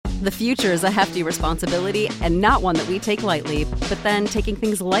The future is a hefty responsibility and not one that we take lightly, but then taking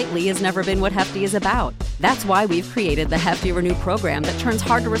things lightly has never been what Hefty is about. That's why we've created the Hefty Renew program that turns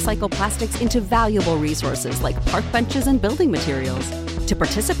hard-to-recycle plastics into valuable resources like park benches and building materials. To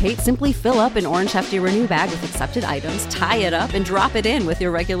participate, simply fill up an orange Hefty Renew bag with accepted items, tie it up, and drop it in with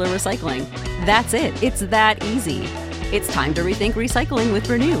your regular recycling. That's it. It's that easy. It's time to rethink recycling with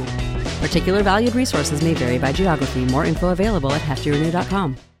Renew. Particular valued resources may vary by geography. More info available at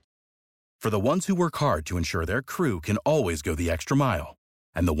heftyrenew.com. For the ones who work hard to ensure their crew can always go the extra mile,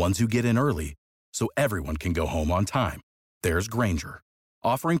 and the ones who get in early so everyone can go home on time, there's Grainger,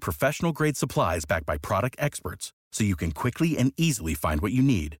 offering professional-grade supplies backed by product experts so you can quickly and easily find what you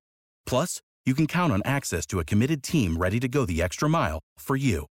need. Plus, you can count on access to a committed team ready to go the extra mile for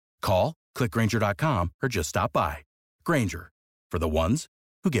you. Call, click Grainger.com, or just stop by. Grainger, for the ones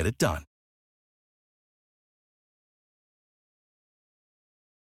who get it done.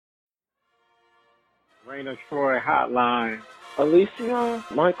 Rain of Troy hotline. Alicia,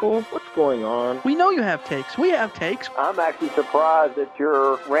 Michael, what's going on? We know you have takes. We have takes. I'm actually surprised that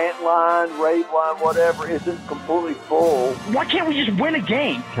your rant line, rave line, whatever, isn't completely full. Why can't we just win a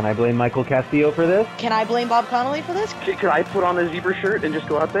game? Can I blame Michael Castillo for this? Can I blame Bob Connolly for this? Could I put on a zebra shirt and just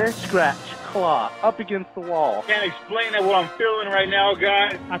go out there? Scratch, claw, up against the wall. Can't explain what I'm feeling right now,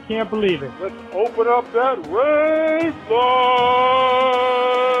 guys. I can't believe it. Let's open up that rave line!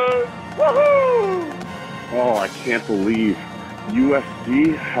 Woohoo! Oh, I can't believe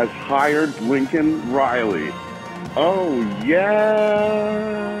USC has hired Lincoln Riley. Oh,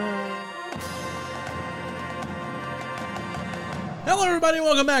 yeah. Hello, everybody.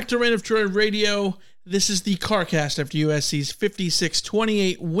 Welcome back to Reign of Troy Radio. This is the Carcast after USC's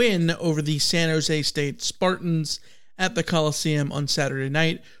 56-28 win over the San Jose State Spartans at the Coliseum on Saturday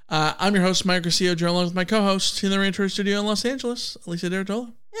night. I'm your host, Mike Garcia, joined along with my co-host in the Reign of Troy studio in Los Angeles, Alicia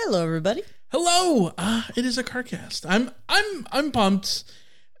D'Artola. Hello, everybody. Hello. It is a Carcast. I'm pumped.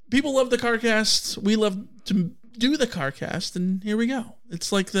 People love the Carcast. We love to do the Carcast, and here we go.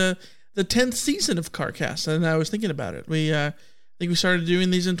 It's like the 10th season of Carcast, and I was thinking about it. I think we started doing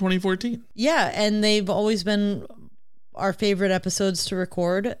these in 2014. Yeah, and they've always been our favorite episodes to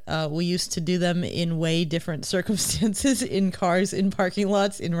record. We used to do them in way different circumstances, in cars, in parking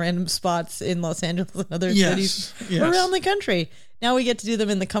lots, in random spots in Los Angeles and other cities around the country. Now we get to do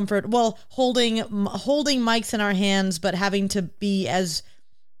them in the comfort, holding mics in our hands, but having to be as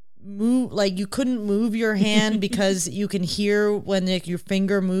like you couldn't move your hand because you can hear when your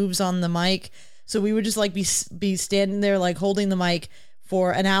finger moves on the mic. So we would just like be standing there like holding the mic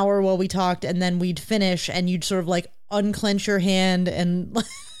for an hour while we talked, and then we'd finish, and you'd sort of like unclench your hand, and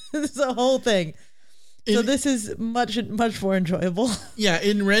it's a whole thing. So this is much more enjoyable. Yeah,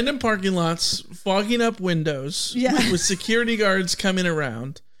 in random parking lots, fogging up windows, with security guards coming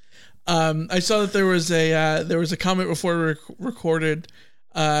around. I saw that there was a comment before we recorded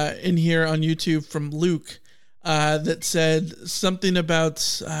in here on YouTube from Luke that said something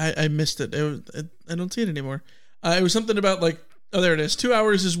about I missed it. I don't see it anymore. It was something about like, oh, there it is. 2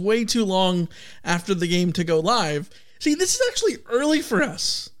 hours is way too long after the game to go live. See, this is actually early for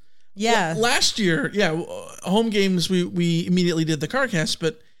us. Yeah. Last year, home games, we immediately did the Carcast,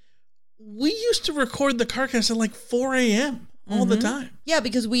 but we used to record the Carcast at like 4 a.m. all the time. Yeah,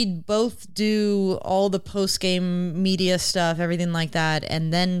 because we'd both do all the post-game media stuff, everything like that,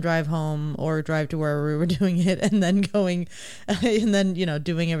 and then drive home or drive to wherever we were doing it, and then doing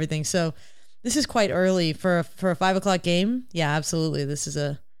everything. So this is quite early for a 5 o'clock game. Yeah, absolutely. This is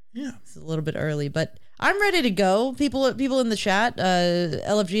a little bit early, but I'm ready to go. People in the chat,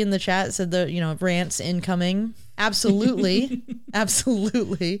 LFG in the chat said rants incoming. Absolutely.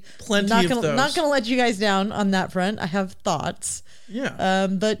 Absolutely. Plenty of those. Not going to let you guys down on that front. I have thoughts. Yeah.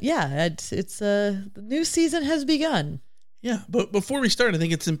 But yeah, it's the new season has begun. Yeah. But before we start, I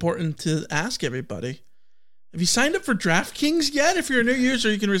think it's important to ask everybody, have you signed up for DraftKings yet? If you're a new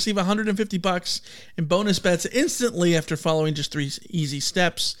user, you can receive $150 in bonus bets instantly after following just 3 easy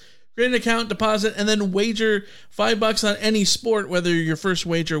steps. Create an account, deposit, and then wager $5 on any sport. Whether your first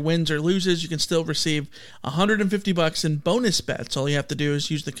wager wins or loses, you can still receive $150 in bonus bets. All you have to do is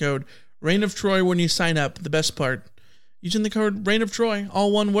use the code Reign of Troy when you sign up. The best part, using the code Reign of Troy,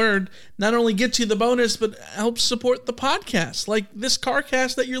 all one word, not only gets you the bonus, but helps support the podcast, like this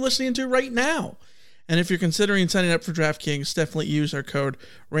Carcast that you're listening to right now. And if you're considering signing up for DraftKings, definitely use our code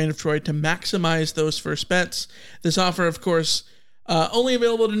Reign of Troy to maximize those first bets. This offer, of course, only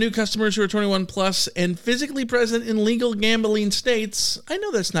available to new customers who are 21 plus and physically present in legal gambling states. I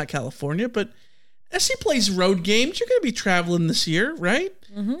know that's not California, but SC plays road games. You're going to be traveling this year, right?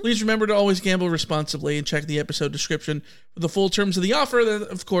 Mm-hmm. Please remember to always gamble responsibly and check the episode description for the full terms of the offer. That,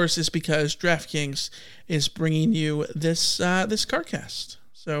 of course, is because DraftKings is bringing you this Carcast.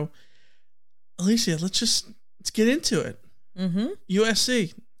 So, Alicia, let's get into it. Mm-hmm.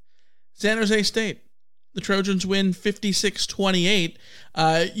 USC, San Jose State. The Trojans win 56-28.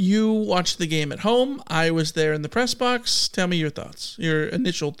 You watched the game at home. I was there in the press box. Tell me your thoughts, your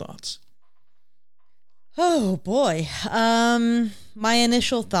initial thoughts. Oh boy. My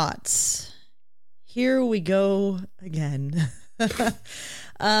initial thoughts. Here we go again.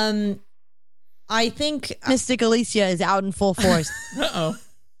 I think Mystic Alicia is out in full force. Uh-oh.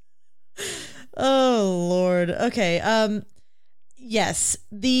 Oh Lord. Okay. Yes.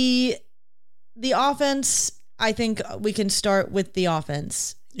 The offense, I think we can start with the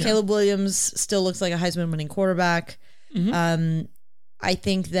offense. Yeah. Caleb Williams still looks like a Heisman winning quarterback. Mm-hmm. I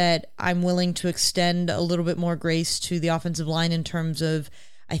think that I'm willing to extend a little bit more grace to the offensive line in terms of,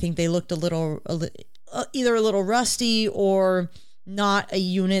 I think they looked either a little rusty or not a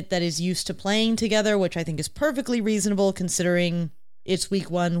unit that is used to playing together, which I think is perfectly reasonable considering it's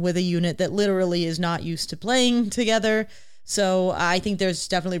week one with a unit that literally is not used to playing together. So I think there's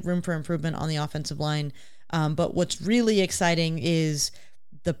definitely room for improvement on the offensive line. But what's really exciting is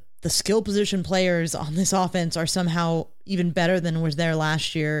the skill position players on this offense are somehow even better than was there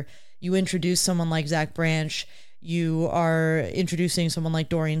last year. You introduce someone like Zach Branch. You are introducing someone like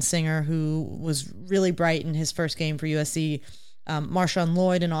Dorian Singer, who was really bright in his first game for USC. Marshawn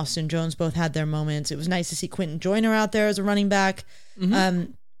Lloyd and Austin Jones both had their moments. It was nice to see Quentin Joyner out there as a running back.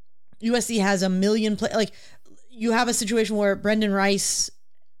 Mm-hmm. USC has a million you have a situation where Brendan Rice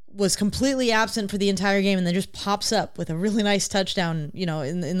was completely absent for the entire game and then just pops up with a really nice touchdown,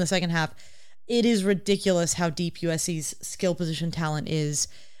 in the second half. It is ridiculous how deep USC's skill position talent is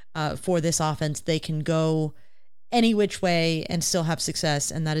for this offense. They can go any which way and still have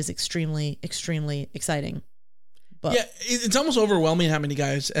success, and that is extremely, extremely exciting. But yeah, it's almost overwhelming how many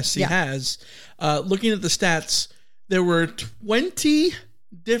guys SC has. Looking at the stats, there were 20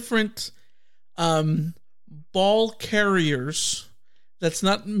 different ball carriers. That's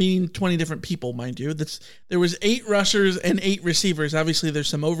not meaning 20 different people, mind you. There was 8 rushers and 8 receivers. Obviously, there's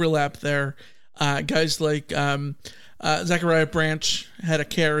some overlap there. Guys like Zachariah Branch had a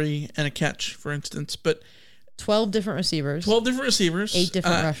carry and a catch, for instance. But 12 different receivers. 12 different receivers. 8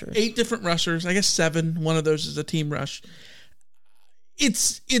 different rushers. 8 different rushers. I guess 7. One of those is a team rush.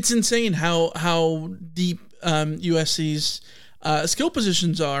 It's insane how deep USC's skill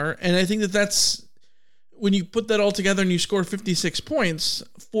positions are. And I think that's when you put that all together and you score 56 points,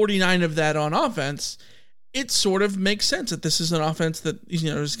 49 of that on offense, it sort of makes sense that this is an offense that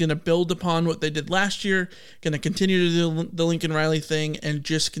is going to build upon what they did last year, going to continue to do the Lincoln Riley thing and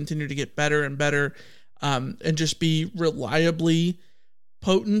just continue to get better and better, and just be reliably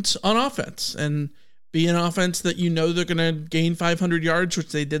potent on offense and be an offense that they're going to gain 500 yards,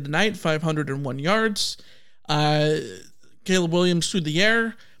 which they did tonight, 501 yards. Caleb Williams through the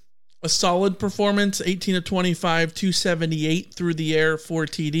air, a solid performance, 18 of 25, 278 through the air, 4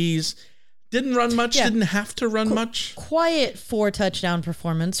 TDs. Didn't run much, didn't have to run much. Quiet 4 touchdown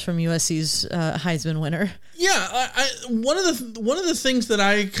performance from USC's Heisman winner. Yeah, one of the things that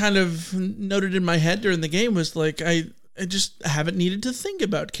I kind of noted in my head during the game was I just haven't needed to think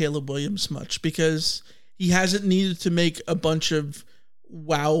about Caleb Williams much because he hasn't needed to make a bunch of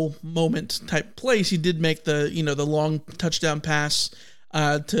wow moment type plays. He did make the long touchdown pass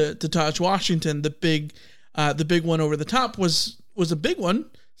to Taj Washington. The big one over the top was a big one,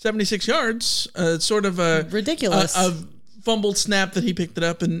 76 yards. Sort of a ridiculous a fumbled snap that he picked it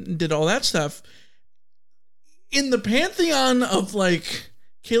up and did all that stuff. In the pantheon of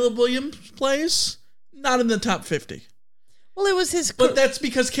Caleb Williams plays, not in the top 50. Well, it was his, but that's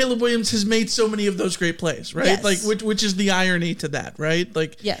because Caleb Williams has made so many of those great plays, right? Yes. Which is the irony to that, right?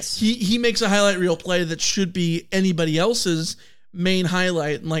 Yes, he makes a highlight reel play that should be anybody else's main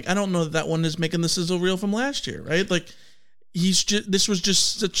highlight, and I don't know that one is making the sizzle reel from last year, right? This was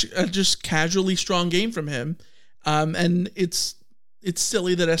just such a just casually strong game from him, and it's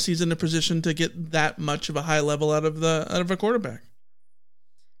silly that SC's in a position to get that much of a high level out of a quarterback.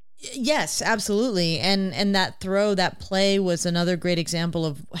 Yes, absolutely. And that play was another great example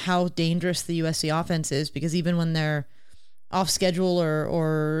of how dangerous the USC offense is, because even when they're off schedule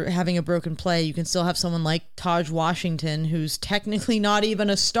or having a broken play, you can still have someone like Taj Washington, who's technically not even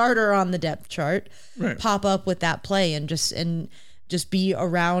a starter on the depth chart, right, pop up with that play and just be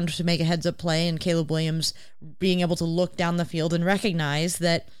around to make a heads up play, and Caleb Williams being able to look down the field and recognize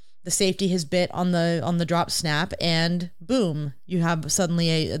that the safety has bit on the drop snap, and boom, you have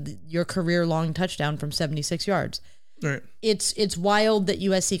suddenly your career long touchdown from 76 yards. Right. It's wild that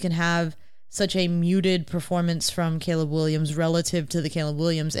USC can have such a muted performance from Caleb Williams relative to the Caleb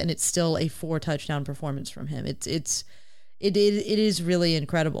Williams, and it's still a 4 touchdown performance from him. It is really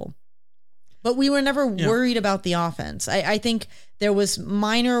incredible. But we were never worried about the offense. I think there was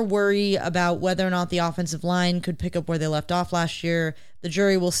minor worry about whether or not the offensive line could pick up where they left off last year. The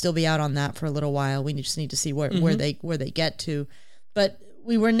jury will still be out on that for a little while. We just need to see where they get to. But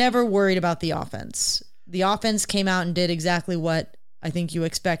we were never worried about the offense. The offense came out and did exactly what I think you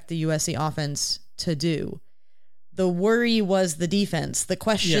expect the USC offense to do. The worry was the defense. The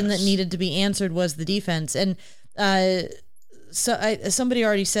question that needed to be answered was the defense. And somebody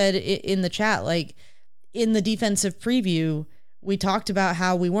already said in the chat, like in the defensive preview, we talked about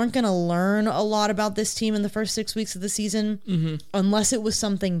how we weren't going to learn a lot about this team in the first 6 weeks of the season unless it was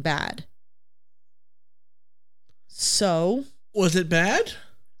something bad. So, was it bad?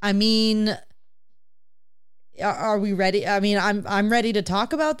 I mean, are we ready? I mean, I'm ready to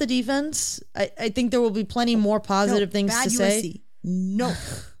talk about the defense. I think there will be plenty more positive things to say. USC. No.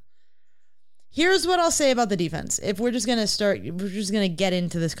 Here's what I'll say about the defense. If we're just going to get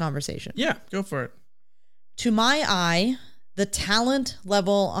into this conversation. Yeah, go for it. To my eye, the talent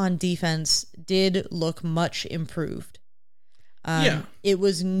level on defense did look much improved. It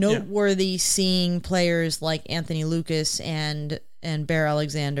was noteworthy seeing players like Anthony Lucas and Bear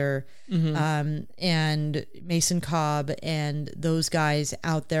Alexander and Mason Cobb and those guys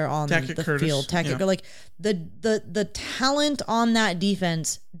out there on the field. Like the talent on that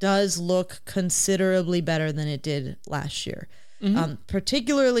defense does look considerably better than it did last year.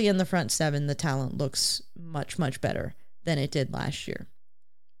 Particularly in the front seven, the talent looks much, much better than it did last year.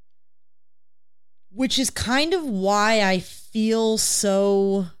 Which is kind of why I feel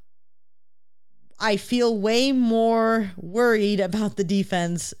way more worried about the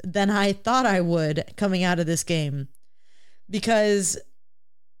defense than I thought I would coming out of this game. Because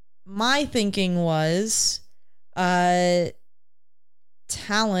my thinking was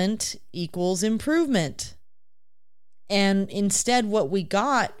talent equals improvement. And instead what we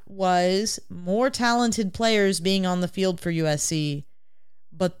got was more talented players being on the field for USC,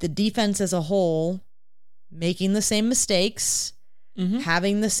 but the defense as a whole making the same mistakes,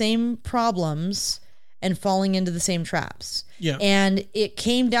 having the same problems, and falling into the same traps. Yeah. And it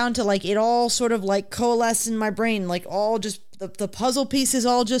came down to like, it all sort of like coalesced in my brain, like all just the puzzle pieces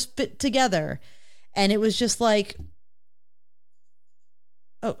all just fit together. And it was just like,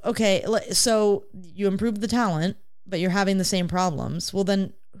 oh, okay, so you improved the talent, but you're having the same problems. Well,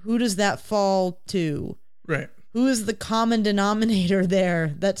 then who does that fall to? Right. Who is the common denominator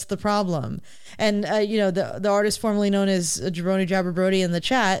there? That's the problem. And, the artist formerly known as Jabroni Jabberbrody in the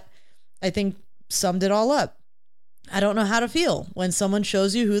chat, I think summed it all up. I don't know how to feel. When someone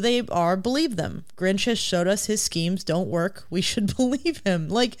shows you who they are, believe them. Grinch has showed us his schemes don't work. We should believe him.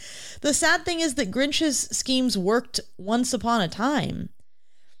 Like, the sad thing is that Grinch's schemes worked once upon a time.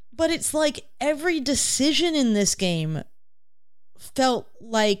 But it's like every decision in this game felt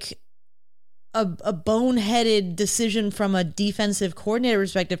like a boneheaded decision from a defensive coordinator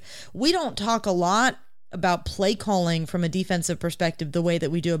perspective. We don't talk a lot about play calling from a defensive perspective the way that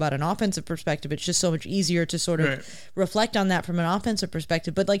we do about an offensive perspective. It's just so much easier to sort of reflect on that from an offensive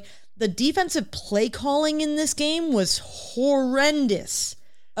perspective. But like the defensive play calling in this game was horrendous,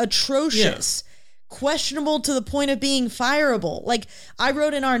 atrocious. Questionable to the point of being fireable. Like I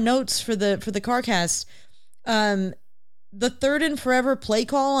wrote in our notes for the Carcast, the third and forever play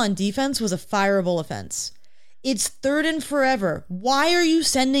call on defense was a fireable offense. It's third and forever. Why are you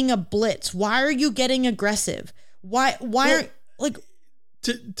sending a blitz? Why are you getting aggressive? Why are like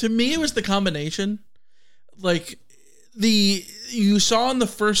to me it was the combination. Like you saw in the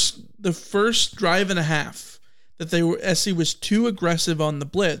first drive and a half that SC was too aggressive on the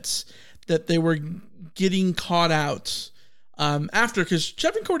blitz, that they were getting caught out after, because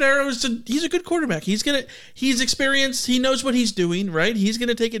Jevin Cordero he's a good quarterback. He's experienced. He knows what he's doing, right? He's going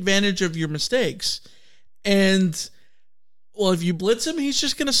to take advantage of your mistakes. And well, if you blitz him, he's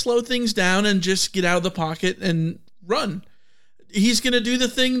just going to slow things down and just get out of the pocket and run. He's going to do the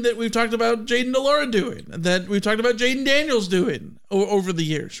thing that we've talked about Jaden Delora doing, that we've talked about Jaden Daniels doing over the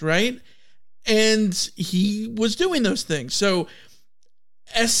years, right? And he was doing those things. So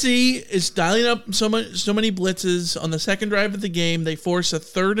SC is dialing up so many blitzes on the second drive of the game. They force a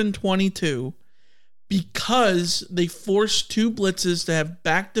 3rd and 22 because they force 2 blitzes to have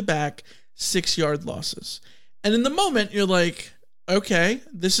back-to-back 6-yard losses. And in the moment, you're like, okay,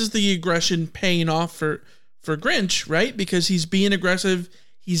 this is the aggression paying off for Grinch, right? Because he's being aggressive.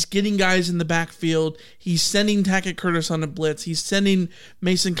 He's getting guys in the backfield. He's sending Tackett Curtis on a blitz. He's sending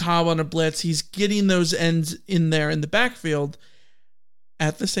Mason Cobb on a blitz. He's getting those ends in there in the backfield.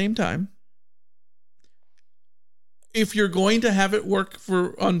 At the same time, if you're going to have it work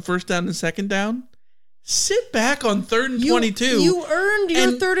on first down and second down, sit back on 3rd and 22. You earned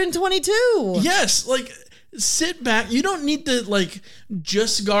your 3rd and 22. Yes, like sit back. You don't need to like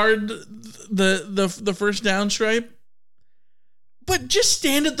just guard the first down stripe, but just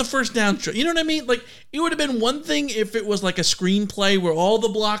stand at the first down stripe. You know what I mean? Like it would have been one thing if it was like a screenplay where all the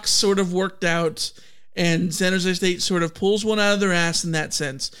blocks sort of worked out and San Jose State sort of pulls one out of their ass in that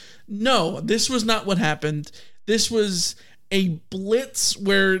sense. No, this was not what happened. This was a blitz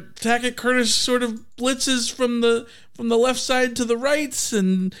where Tackett Curtis sort of blitzes from the left side to the right,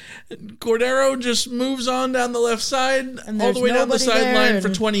 and Cordero just moves on down the left side all the way down the sideline for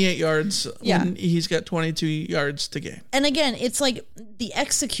 28 yards when he's got 22 yards to gain. And again, it's like the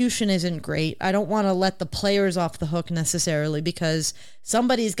execution isn't great. I don't want to let the players off the hook necessarily because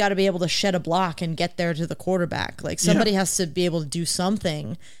somebody's got to be able to shed a block and get there to the quarterback. Like somebody has to be able to do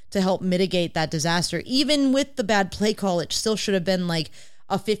something to help mitigate that disaster. Even with the bad play call, it still should have been like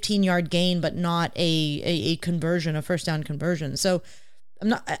a 15-yard gain, but not a conversion, a first down conversion. So I'm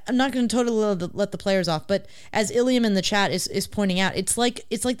not going to totally let the players off, but as Iliam in the chat is pointing out, it's like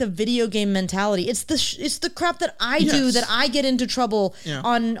the video game mentality. It's the crap that I do that I get into trouble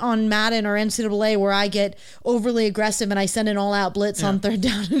on Madden or NCAA where I get overly aggressive and I send an all-out blitz on third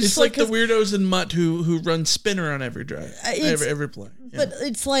down. It's like the weirdos in Mutt who run spinner on every drive, every play. Yeah. But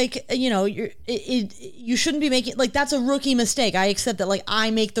it's like, you shouldn't be making, like, that's a rookie mistake. I accept that, like,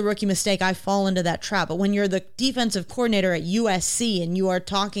 I make the rookie mistake. I fall into that trap. But when you're the defensive coordinator at USC and you are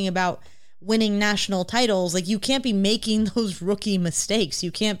talking about winning national titles, like, you can't be making those rookie mistakes.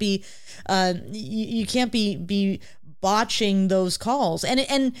 You can't be, be botching those calls.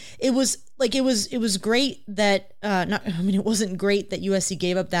 And it was like, it was great that, it wasn't great that USC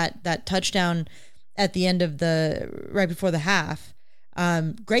gave up that touchdown at the end of right before the half.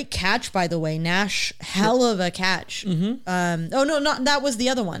 Great catch, by the way, Nash. Hell of a catch. Mm-hmm. That was the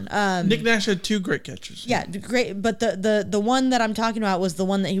other one. Nick Nash had 2 great catches. Yeah, great. But the one that I'm talking about was the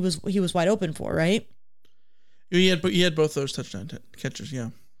one that he was wide open for, right? He had both those touchdown catches. Yeah.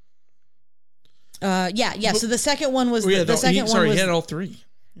 So the second one was he had all 3.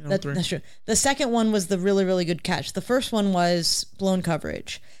 That's true. The second one was the really, really good catch. The first one was blown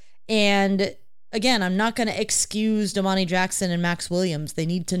coverage, and again, I'm not going to excuse Damani Jackson and Max Williams. They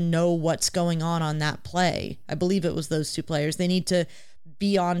need to know what's going on that play. I believe it was those 2 players. They need to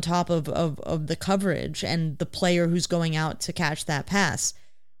be on top of the coverage and the player who's going out to catch that pass.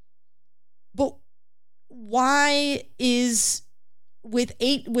 But why is with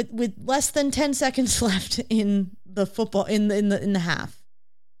less than 10 seconds left in the football in the half,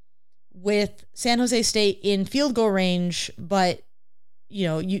 with San Jose State in field goal range, but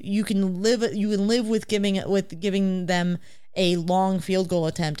you can live with giving them a long field goal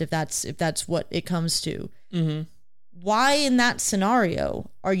attempt if that's what it comes to. Mm-hmm. Why in that scenario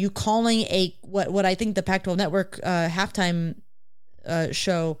are you calling what I think the Pac-12 Network halftime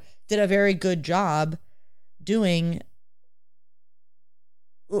show did a very good job doing?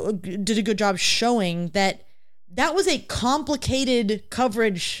 Did a good job showing that was a complicated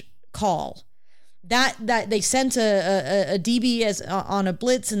coverage call. That they sent a DB as on a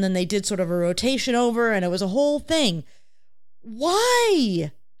blitz, and then they did sort of a rotation over, and it was a whole thing.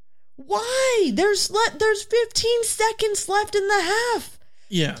 Why? There's 15 seconds left in the half.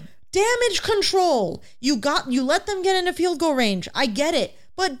 Yeah. Damage control. You let them get into field goal range. I get it,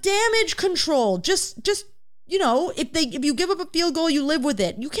 but damage control. Just if you give up a field goal, you live with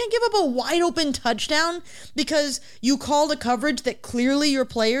it. You can't give up a wide open touchdown because you called a coverage that clearly your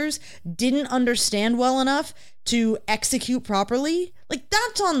players didn't understand well enough to execute properly. Like,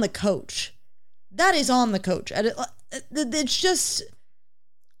 that's on the coach. That is on the coach. It's just...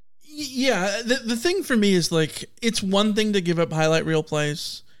 Yeah, the thing for me is, like, it's one thing to give up highlight reel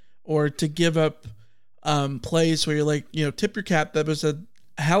plays or to give up plays where you're like, tip your cap. That was a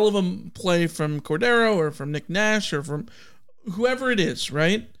hell of a play from Cordero or from Nick Nash or from whoever it is,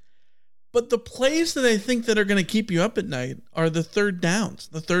 right? But the plays that I think that are going to keep you up at night are the third downs,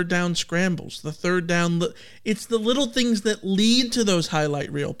 the third down scrambles, the third down. It's the little things that lead to those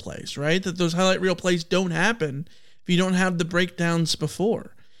highlight reel plays, right? That those highlight reel plays don't happen if you don't have the breakdowns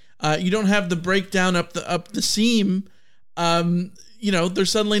before. You don't have the breakdown up the seam. They're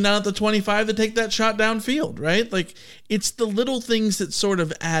suddenly not at the 25 to take that shot downfield, right? Like, it's the little things that sort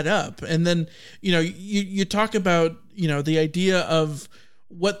of add up. And then, you talk about, the idea of,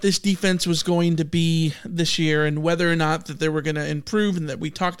 what this defense was going to be this year and whether or not that they were going to improve, and that we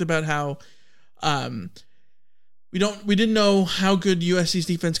talked about how we didn't know how good USC's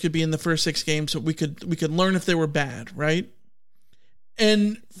defense could be in the first 6 games, so we could learn if they were bad, right?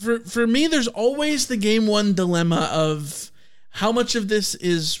 And for me, there's always the game 1 dilemma of how much of this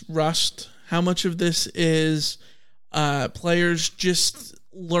is rust, how much of this is players just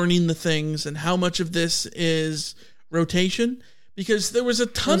learning the things, and how much of this is rotation, because there was a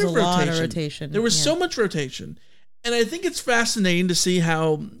ton of rotation. There was so much rotation. And I think it's fascinating to see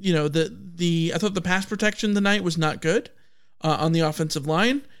how, I thought the pass protection tonight was not good on the offensive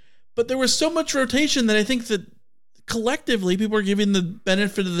line, but there was so much rotation that I think that collectively people are giving the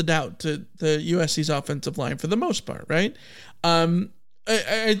benefit of the doubt to the USC's offensive line for the most part, right?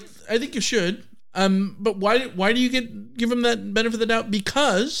 I think you should. But why do you give them that benefit of the doubt?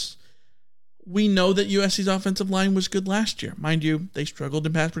 Because we know that USC's offensive line was good last year. Mind you, they struggled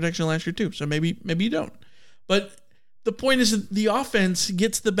in pass protection last year too, so maybe you don't. But the point is that the offense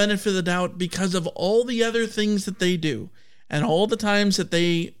gets the benefit of the doubt because of all the other things that they do and all the times that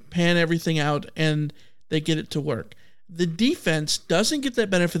they pan everything out and they get it to work. The defense doesn't get that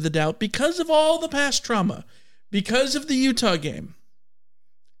benefit of the doubt because of all the past trauma, because of the Utah game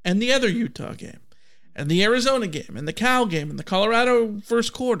and the other Utah game and the Arizona game and the Cal game and the Colorado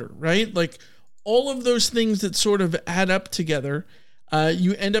first quarter, right? Like all of those things that sort of add up together,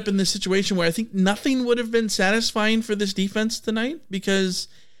 you end up in this situation where I think nothing would have been satisfying for this defense tonight, because,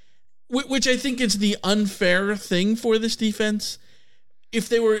 which I think is the unfair thing for this defense. If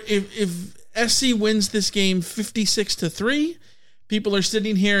SC wins this game 56-3, people are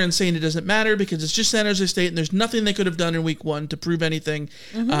sitting here and saying it doesn't matter because it's just San Jose State and there's nothing they could have done in week 1 to prove anything.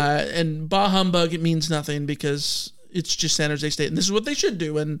 Mm-hmm. And bah humbug, it means nothing because it's just San Jose State and this is what they should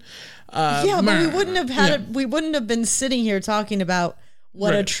do. And but we wouldn't have had we wouldn't have been sitting here talking about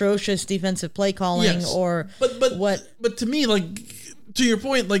what atrocious defensive play calling or but to me, like, to your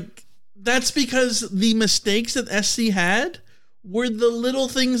point, like, that's because the mistakes that SC had were the little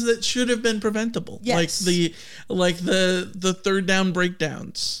things that should have been preventable. Yes. Like the third down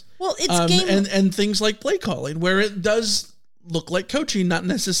breakdowns. Well, it's and things like play calling, where it does look like coaching, not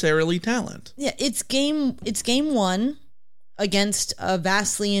necessarily talent. Yeah, it's game 1 against a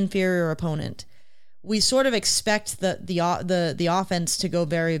vastly inferior opponent. We sort of expect the offense to go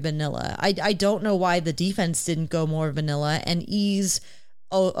very vanilla. I don't know why the defense didn't go more vanilla and ease.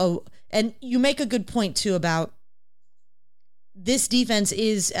 And you make a good point too about this defense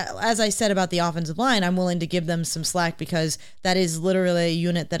is, as I said about the offensive line, I'm willing to give them some slack because that is literally a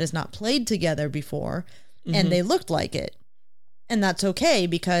unit that has not played together before, and they looked like it. And that's okay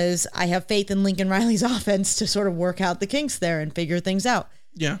because I have faith in Lincoln Riley's offense to sort of work out the kinks there and figure things out.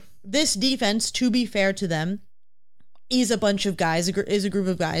 Yeah. This defense, to be fair to them, is a bunch of guys, is a group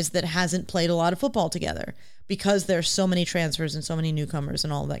of guys that hasn't played a lot of football together because there's so many transfers and so many newcomers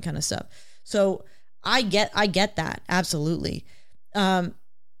and all that kind of stuff. So I get that, absolutely. But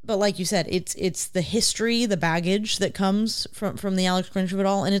like you said, it's the history, the baggage that comes from the Alex Grinch of it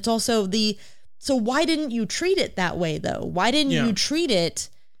all. And it's also so why didn't you treat it that way though? Why didn't you treat it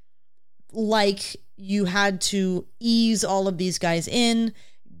like you had to ease all of these guys in,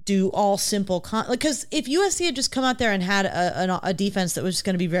 do all simple, because if USC had just come out there and had a defense that was just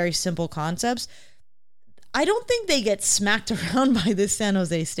going to be very simple concepts, I don't think they get smacked around by this San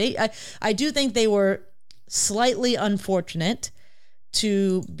Jose State. I do think they were slightly unfortunate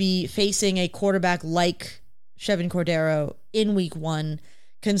to be facing a quarterback like Chevan Cordeiro in week 1,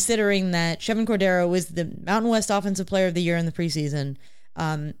 considering that Chevan Cordeiro is the Mountain West Offensive Player of the Year in the preseason.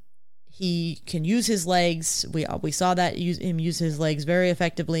 He can use his legs. We saw that him use his legs very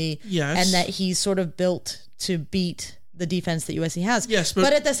effectively. Yes. And that he's sort of built to beat the defense that USC has. Yes,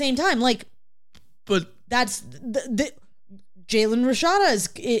 but at the same time, that's the Jalen Rashada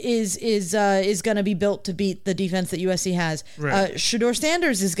is going to be built to beat the defense that USC has. Right. Shedeur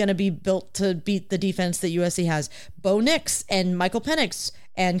Sanders is going to be built to beat the defense that USC has. Bo Nix and Michael Penix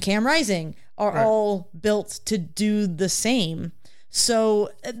and Cam Rising are all built to do the same. So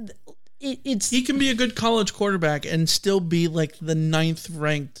he can be a good college quarterback and still be like the 9th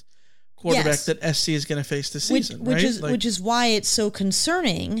ranked quarterback that SC is going to face this season, which is why it's so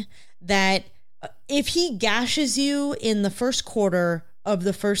concerning that if he gashes you in the first quarter of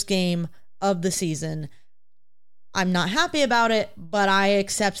the first game of the season, I'm not happy about it, but I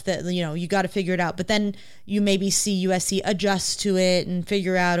accept that, you got to figure it out. But then you maybe see USC adjust to it and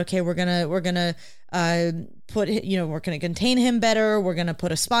figure out, okay, we're going to contain him better. We're going to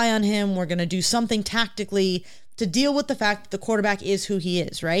put a spy on him. We're going to do something tactically to deal with the fact that the quarterback is who he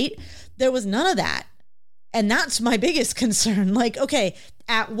is, right? There was none of that And that's my biggest concern. Like, okay,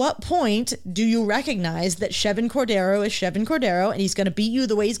 at what point do you recognize that Chevin Cordero is Chevin Cordero and he's going to beat you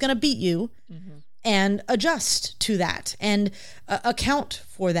the way he's going to beat you, and adjust to that and account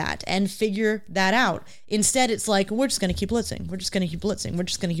for that and figure that out? Instead, it's like, we're just going to keep blitzing. We're just going to keep blitzing. We're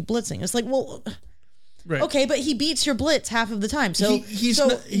just going to keep blitzing. It's like, well... Right. Okay, but he beats your blitz half of the time. So he's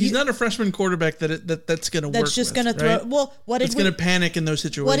not a freshman quarterback that's going to work. That's just going to throw. Right? Well, it's going to panic in those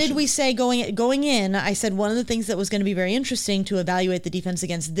situations. What did we say going in? I said one of the things that was going to be very interesting to evaluate the defense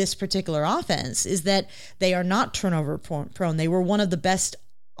against this particular offense is that they are not turnover prone. They were one of the best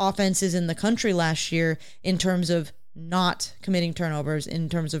offenses in the country last year in terms of not committing turnovers, in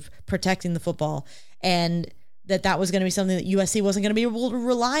terms of protecting the football, and that was going to be something that USC wasn't going to be able to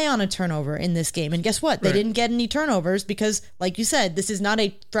rely on a turnover in this game. And guess what? They didn't get any turnovers because, like you said, this is not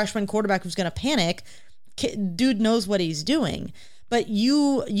a freshman quarterback who's going to panic. Dude knows what he's doing. But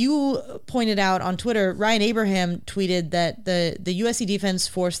you pointed out on Twitter, Ryan Abraham tweeted that the USC defense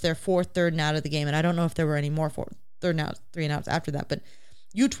forced their fourth third and out of the game. And I don't know if there were any more third and out, 3 and outs after that. But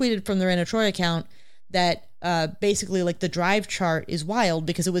you tweeted from the Randall Troy account that basically like the drive chart is wild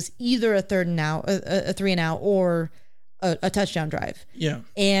because it was either a 3 and out or a touchdown drive. Yeah.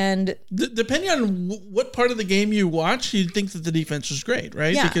 And depending on what part of the game you watch, you'd think that the defense was great,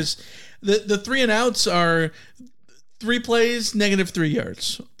 right? Yeah. Because the 3 and outs are 3 plays, -3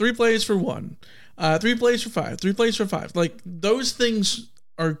 yards, 3 plays for 1, 3 plays for 5, 3 plays for 5. Like those things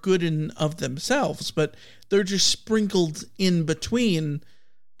are good in of themselves, but they're just sprinkled in between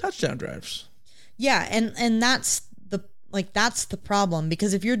touchdown drives. Yeah, and that's the problem,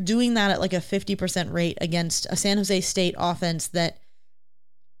 because if you're doing that at like a 50% rate against a San Jose State offense that,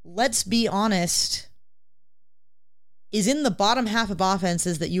 let's be honest, is in the bottom half of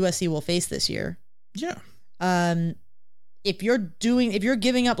offenses that USC will face this year. Yeah. If you're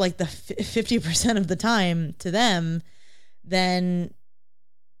giving up like the 50% of the time to them, then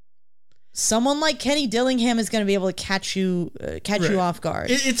someone like Kenny Dillingham is going to be able to catch you off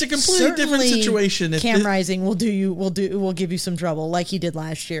guard. It's a completely different situation. Cam Rising will give you some trouble like he did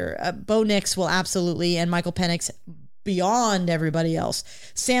last year. Bo Nix will absolutely, and Michael Penix beyond everybody else.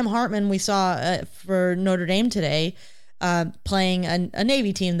 Sam Hartman we saw for Notre Dame today, playing a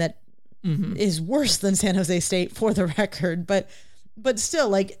Navy team that is worse than San Jose State for the record, but still,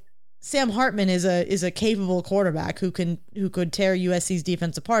 like, Sam Hartman is a capable quarterback who could tear USC's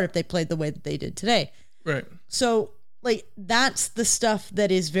defense apart if they played the way that they did today. Right. So, like, that's the stuff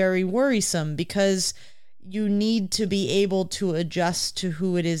that is very worrisome, because you need to be able to adjust to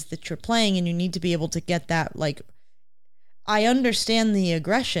who it is that you're playing, and you need to be able to get that, like, I understand the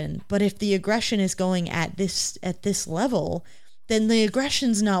aggression, but if the aggression is going at this level, then the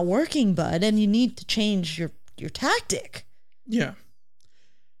aggression's not working, bud, and you need to change your tactic. Yeah.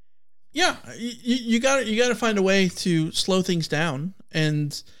 Yeah, you got to find a way to slow things down,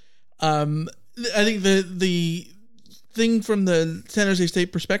 and I think the thing from the San Jose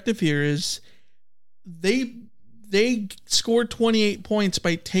State perspective here is they scored 28 points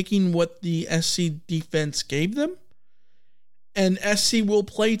by taking what the SC defense gave them, and SC will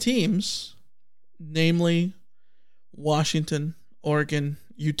play teams, namely Washington, Oregon,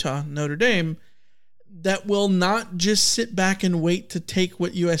 Utah, Notre Dame, that will not just sit back and wait to take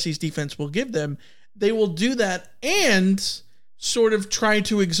what USC's defense will give them. They will do that and sort of try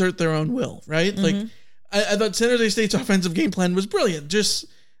to exert their own will, right? Like, I thought San Jose State's offensive game plan was brilliant. Just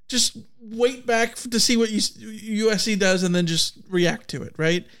wait back to see what USC does and then just react to it,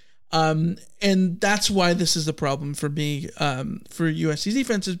 right? And that's why this is the problem for me, for USC's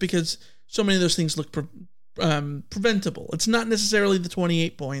defenses, because so many of those things look preventable. It's not necessarily the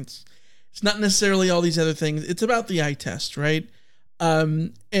 28 points. It's not necessarily all these other things. It's about the eye test, right?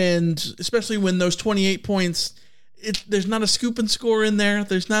 And especially when those 28 points, there's not a scoop and score in there.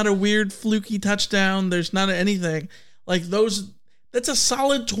 There's not a weird fluky touchdown. There's not anything. Like that's a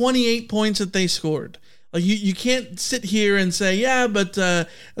solid 28 points that they scored. Like you can't sit here and say, yeah, but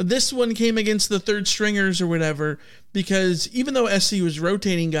this one came against the third stringers or whatever, because even though SC was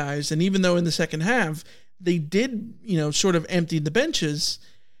rotating guys, and even though in the second half they did, sort of empty the benches,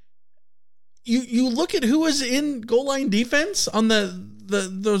 You look at who was in goal line defense on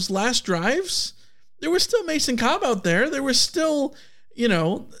those last drives. There was still Mason Cobb out there. There was still,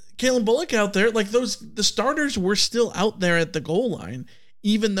 Kalen Bullock out there. Like the starters were still out there at the goal line,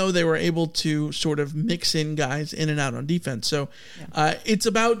 even though they were able to sort of mix in guys in and out on defense. So it's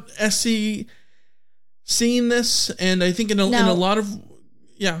about SC seeing this, and I think in a lot of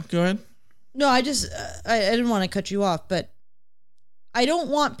go ahead. No, I didn't want to cut you off, but I don't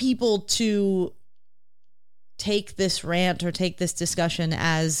want people to take this rant or take this discussion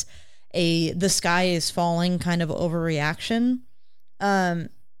as the sky is falling kind of overreaction.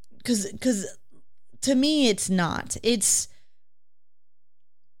 Because to me, it's not. It's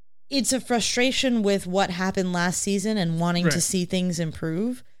a frustration with what happened last season and wanting to see things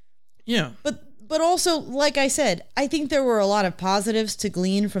improve. Yeah. But also, like I said, I think there were a lot of positives to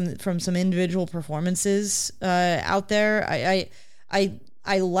glean from some individual performances out there. I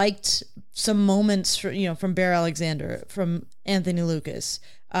liked some moments from Bear Alexander, from Anthony Lucas.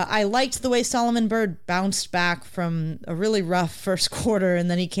 I liked the way Solomon Byrd bounced back from a really rough first quarter,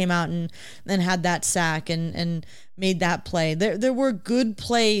 and then he came out and had that sack and made that play. There were good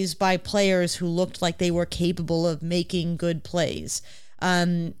plays by players who looked like they were capable of making good plays.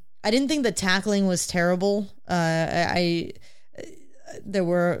 I didn't think the tackling was terrible. There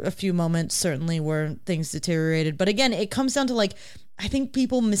were a few moments certainly where things deteriorated, but again, it comes down to I think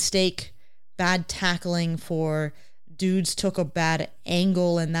people mistake bad tackling for dudes took a bad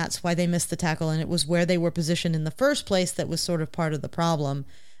angle and that's why they missed the tackle, and it was where they were positioned in the first place that was sort of part of the problem.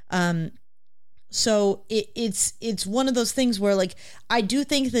 So it's one of those things where I do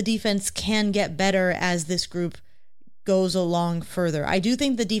think the defense can get better as this group goes along further. I do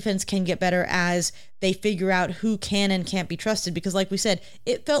think the defense can get better as they figure out who can and can't be trusted, because like we said,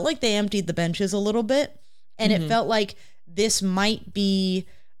 it felt like they emptied the benches a little bit, and it felt like this might be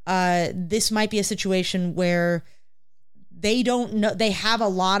a situation where they don't know. They have a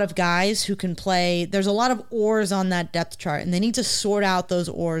lot of guys who can play. There's a lot of oars on that depth chart, and they need to sort out those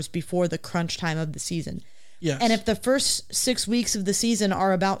oars before the crunch time of the season. Yes. And if the first 6 weeks of the season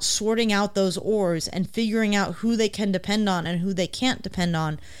are about sorting out those oars and figuring out who they can depend on and who they can't depend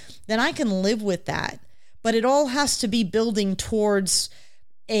on, then I can live with that. But it all has to be building towards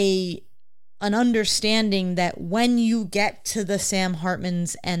an understanding that when you get to the Sam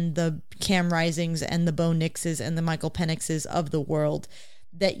Hartmans and the Cam Risings and the Bo Nixes and the Michael Penixes of the world,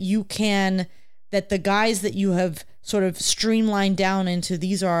 that the guys that you have sort of streamlined down into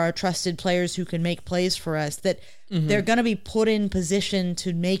these are our trusted players who can make plays for us, that they're going to be put in position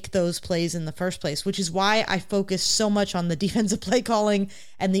to make those plays in the first place, which is why I focus so much on the defensive play calling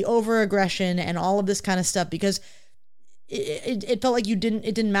and the over-aggression and all of this kind of stuff, because it felt like it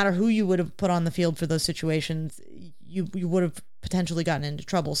didn't matter who you would have put on the field for those situations, you would have potentially gotten into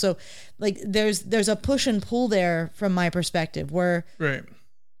trouble. So there's a push and pull there from my perspective, where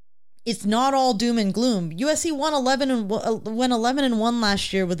it's not all doom and gloom. USC went 11-1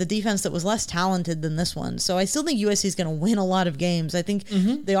 last year with a defense that was less talented than this one. So I still think USC is going to win a lot of games. I think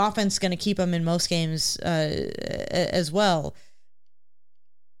the offense is going to keep them in most games as well.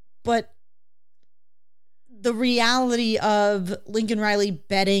 But the reality of Lincoln Riley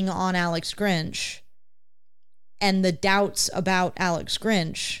betting on Alex Grinch and the doubts about Alex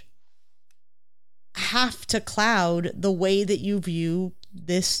Grinch have to cloud the way that you view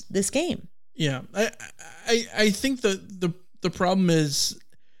this game. Yeah, I think the problem is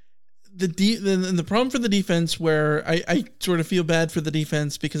the problem for the defense, where I sort of feel bad for the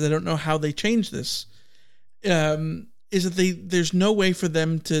defense because I don't know how they change this, is that there's no way for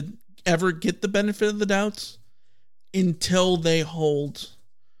them to ever get the benefit of the doubts until they hold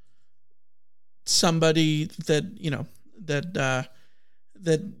somebody that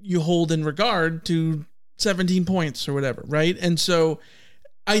you hold in regard to 17 points or whatever, right? And so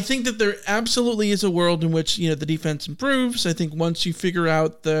I think that there absolutely is a world in which the defense improves. I think once you figure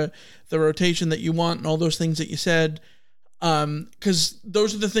out the rotation that you want and all those things that you said, because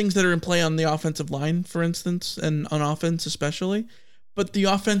those are the things that are in play on the offensive line, for instance, and on offense especially. But the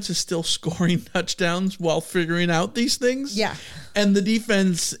offense is still scoring touchdowns while figuring out these things. Yeah. And the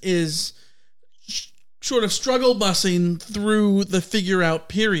defense is sort of struggle bussing through the figure out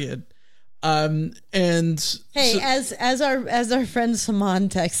period. And hey, as our friend Saman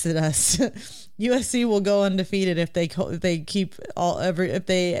texted us, USC will go undefeated if they keep every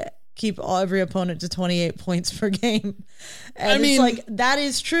opponent to 28 points per game. And that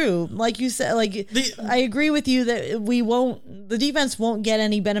is true. Like you said, I agree with you that the defense won't get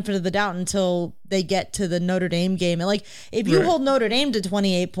any benefit of the doubt until they get to the Notre Dame game. And if you hold Notre Dame to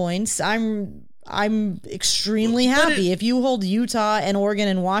 28 points, I'm extremely happy. If you hold Utah and Oregon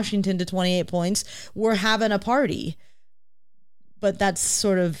and Washington to 28 points, we're having a party. But that's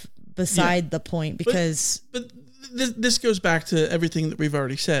sort of beside the point, because but this goes back to everything that we've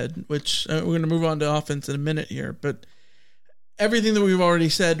already said, which we're going to move on to offense in a minute here, but everything that we've already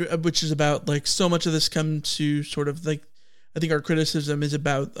said, which is about so much of this comes to sort of I think our criticism is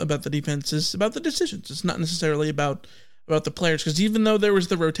about the defense, is about the decisions. It's not necessarily about the players, because even though there was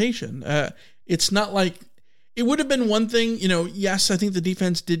the rotation, it's not like it would have been one thing, yes, I think the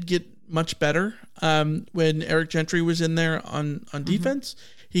defense did get much better when Eric Gentry was in there on defense.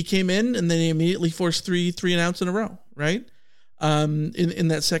 he came in and then he immediately forced three and outs in a row, right? In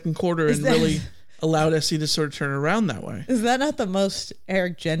that second quarter, and really allowed SC to sort of turn around that way. Is that not the most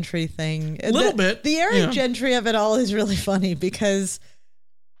Eric Gentry thing? A little bit. The Eric Gentry of it all is really funny because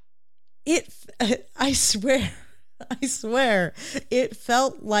I swear, it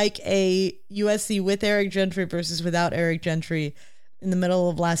felt like a USC with Eric Gentry versus without Eric Gentry in the middle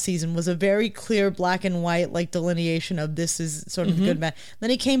of last season was a very clear black and white like delineation of this is sort of good bad. Then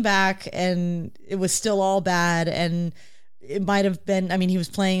he came back and it was still all bad, and it might have been, I mean, he was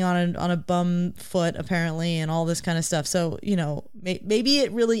playing on a bum foot apparently and all this kind of stuff. So, maybe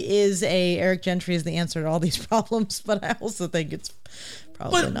it really is Eric Gentry is the answer to all these problems, but I also think it's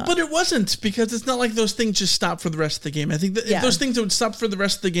probably not. But it wasn't, because it's not like those things just stop for the rest of the game. I think that if those things would stop for the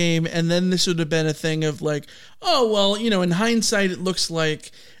rest of the game, and then this would have been a thing of like, oh, well, in hindsight, it looks like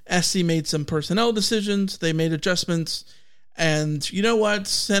SC made some personnel decisions. They made adjustments. And you know what?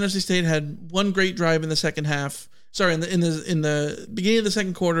 San Jose State had one great drive in the second half. Sorry, in the beginning of the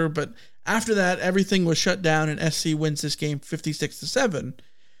second quarter, but after that, everything was shut down, and SC wins this game 56-7.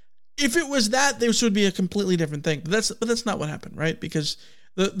 If it was that, this would be a completely different thing. But that's not what happened, right? Because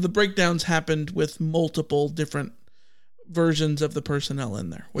the breakdowns happened with multiple different versions of the personnel in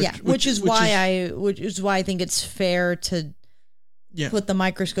there. Which is why I think it's fair to put the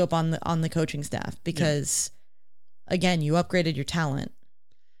microscope on the coaching staff, because again, you upgraded your talent.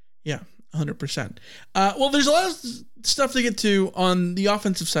 Yeah. 100%. Well, there's a lot of stuff to get to on the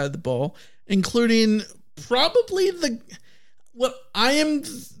offensive side of the ball, including probably what I am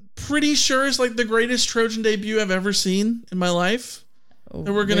pretty sure is like the greatest Trojan debut I've ever seen in my life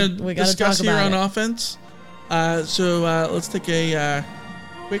that we're going to discuss here on offense. So let's take a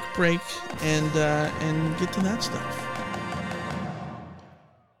quick break and get to that stuff.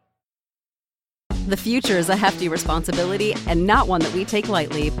 The future is a hefty responsibility and not one that we take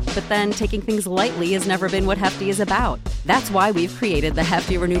lightly, but then taking things lightly has never been what Hefty is about. That's why we've created the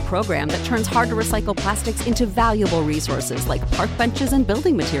Hefty Renew program that turns hard-to-recycle plastics into valuable resources like park benches and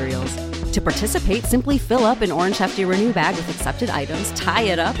building materials. To participate, simply fill up an orange Hefty Renew bag with accepted items, tie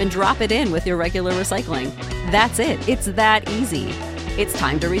it up, and drop it in with your regular recycling. That's it. It's that easy. It's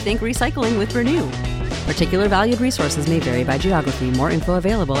time to rethink recycling with Renew. Particular valued resources may vary by geography. More info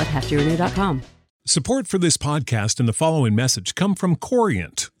available at heftyrenew.com. Support for this podcast and the following message come from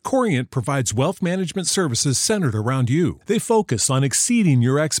Corient. Corient provides wealth management services centered around you. They focus on exceeding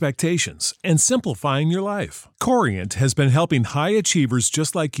your expectations and simplifying your life. Corient has been helping high achievers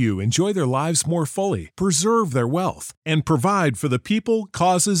just like you enjoy their lives more fully, preserve their wealth, and provide for the people,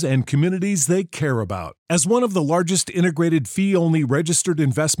 causes, and communities they care about. As one of the largest integrated fee-only registered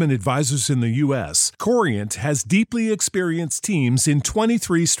investment advisors in the U.S., Corient has deeply experienced teams in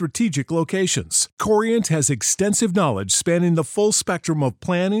 23 strategic locations. Corient has extensive knowledge spanning the full spectrum of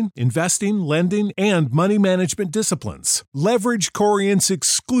planning, investing, lending, and money management disciplines. Leverage Corient's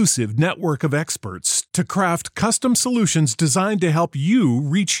exclusive network of experts to craft custom solutions designed to help you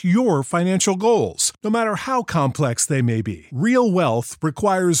reach your financial goals, no matter how complex they may be. Real wealth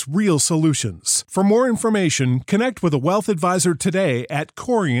requires real solutions. For more information, connect with a wealth advisor today at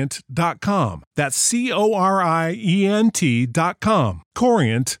Corient.com. That's Corient.com.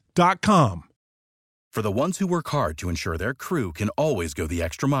 Corient.com. For the ones who work hard to ensure their crew can always go the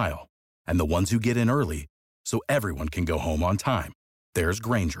extra mile, and the ones who get in early so everyone can go home on time, there's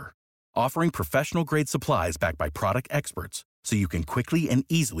Grainger, offering professional-grade supplies backed by product experts so you can quickly and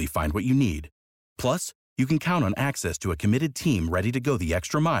easily find what you need. Plus, you can count on access to a committed team ready to go the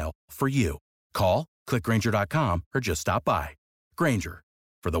extra mile for you. Call, click Grainger.com, or just stop by. Grainger,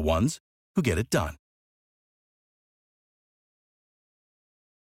 for the ones who get it done.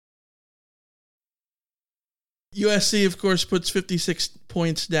 USC, of course, puts 56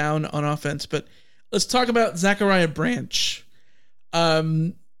 points down on offense, but let's talk about Zachariah Branch.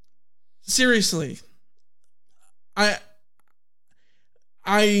 Seriously,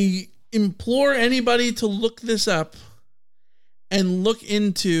 I implore anybody to look this up and look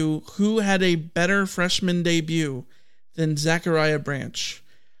into who had a better freshman debut than Zachariah Branch.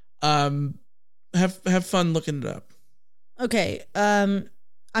 Have fun looking it up. Okay.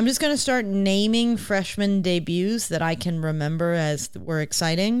 I'm just going to start naming freshman debuts that I can remember as were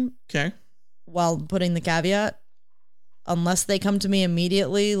exciting. Okay. While putting the caveat, unless they come to me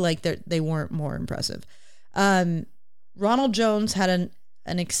immediately, like they weren't more impressive. Ronald Jones had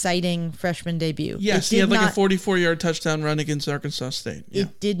an exciting freshman debut. Yes, he had like a 44-yard touchdown run against Arkansas State. Yeah.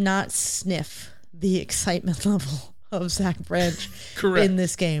 It did not sniff the excitement level of Zach Branch in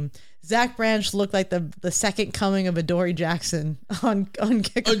this game. Zach Branch looked like the second coming of Adoree Jackson on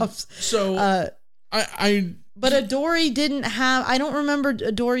kickoffs. But Adoree didn't have. I don't remember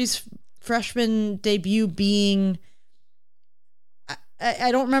Adoree's freshman debut being.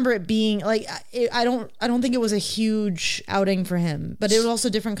 I don't remember it being like. I don't think it was a huge outing for him. But it was also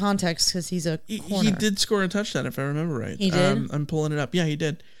different context because he's a corner. He did score a touchdown if I remember right. He did. I'm pulling it up. Yeah, he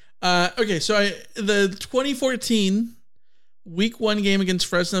did. Okay, so the 2014 Week 1 game against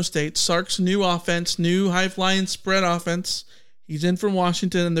Fresno State. Sark's new offense, new high-flying spread offense. He's in from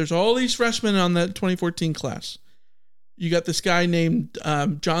Washington, and there's all these freshmen on that 2014 class. You got this guy named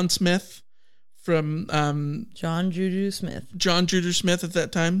John Smith from... John Juju Smith. John Juju Smith at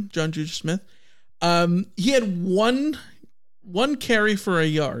that time. John Juju Smith. He had one carry for a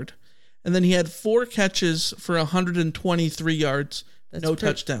yard, and then he had 4 catches for 123 yards,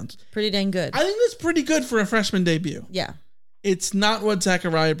 touchdowns. Pretty dang good. I think that's pretty good for a freshman debut. Yeah. It's not what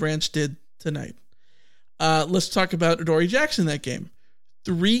Zachariah Branch did tonight. Let's talk about Adoree Jackson that game.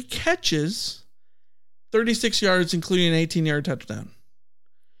 3 catches, 36 yards, including an 18-yard touchdown.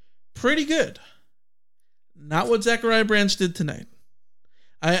 Pretty good. Not what Zachariah Branch did tonight.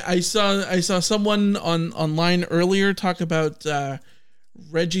 I saw someone online earlier talk about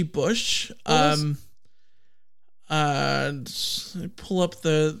Reggie Bush. Pull up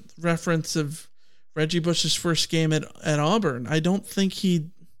the reference of Reggie Bush's first game at Auburn. I don't think he.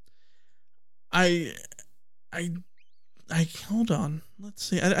 I hold on. Let's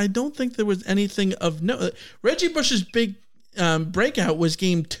see. I don't think there was anything of no. Reggie Bush's big breakout was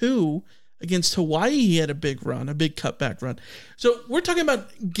game 2 against Hawaii. He had a big run, a big cutback run. So we're talking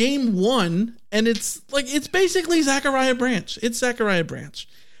about game 1, and it's basically Zachariah Branch. It's Zachariah Branch.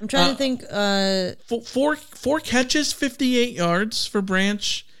 I'm trying to think. Four catches, 58 yards for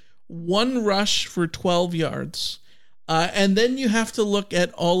Branch, 1 rush for 12 yards. And then you have to look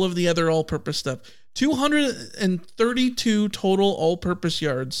at all of the other all-purpose stuff. 232 total all-purpose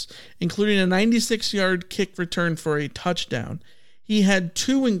yards, including a 96-yard kick return for a touchdown. He had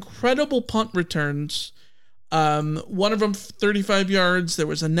 2 incredible punt returns. One of them 35 yards. There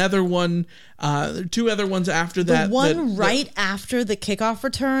was another one, 2 other ones after that. The one after the kickoff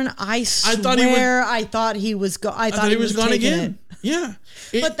return, I thought he was gone again. Yeah.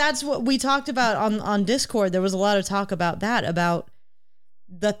 But that's what we talked about on Discord. There was a lot of talk about that, about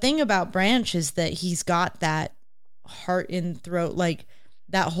the thing about Branch is that he's got that heart in throat, like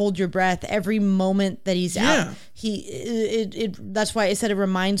that hold your breath every moment that he's out. That's why I said it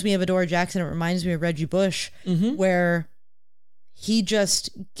reminds me of Adoree Jackson. It reminds me of Reggie Bush, where he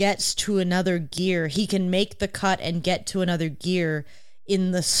just gets to another gear. He can make the cut and get to another gear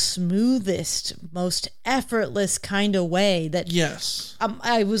in the smoothest, most effortless kind of way. That yes.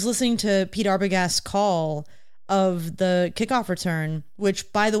 I was listening to Pete Arbogast's call of the kickoff return,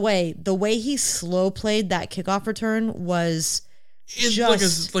 which, by the way he slow played that kickoff return was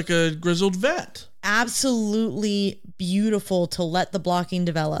just like a grizzled vet. Absolutely beautiful to let the blocking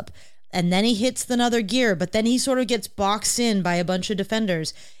develop. And then he hits another gear, but then he sort of gets boxed in by a bunch of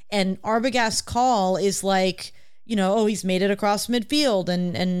defenders. And Arbogast's call is like, he's made it across midfield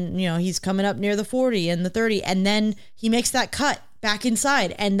and he's coming up near the 40 and the 30. And then he makes that cut back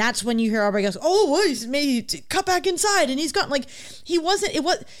inside. And that's when you hear Arbogast, he's made cut back inside. And he's got it was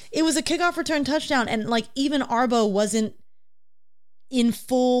a kickoff return touchdown. And even Arbo wasn't in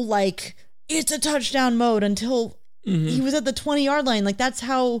full, it's a touchdown mode until he was at the 20-yard line. That's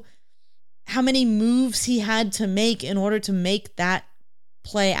how many moves he had to make in order to make that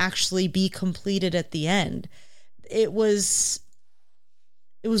play actually be completed at the end. It was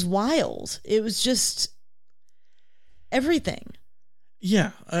wild. It was just everything.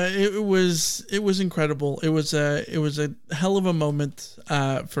 Yeah, it was incredible. It was a hell of a moment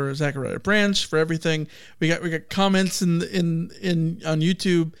for Zachariah Branch, for everything. We got comments in on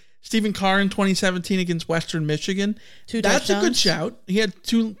YouTube. Stephen Carr in 2017 against Western Michigan. 2 That's touchdowns. a good shout. He had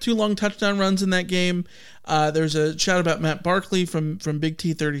two long touchdown runs in that game. There's a shout about Matt Barkley from Big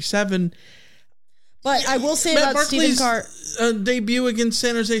T 37. But I will say Matt about Stephen Carr, debut against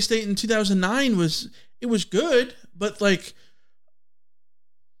San Jose State in 2009 was good, but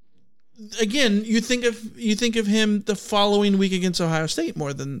again, you think of him the following week against Ohio State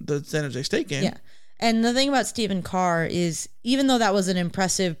more than the San Jose State game. Yeah. And the thing about Stephen Carr is, even though that was an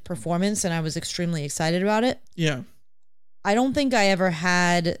impressive performance and I was extremely excited about it, yeah, I don't think I ever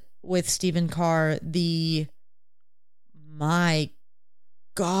had with Stephen Carr my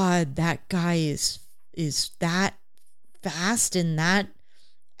God, that guy is that fast and that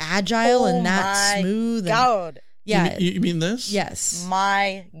agile and that smooth. God. Yeah. You mean this? Yes.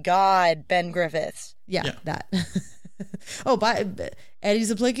 My God, Ben Griffiths. Yeah. That. By Eddie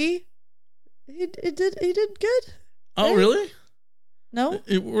Zaplicki? He did good. Oh, really? No?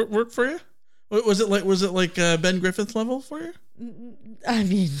 It worked for you? Was it like Ben Griffith level for you? I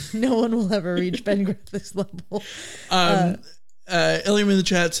mean, no one will ever reach Ben Griffith's level. Illiam in the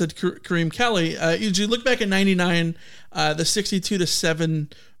chat said Kareem Kelly. You look back at 99, the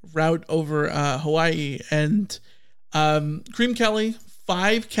 62-7 rout over Hawaii, and Kareem Kelly,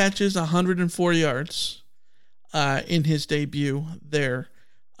 5 catches, 104 yards in his debut there.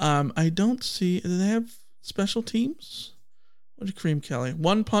 I don't see, do they have special teams? What did Kareem Kelly?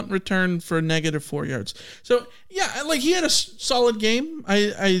 1 punt return for -4 yards. So, yeah, like he had a solid game.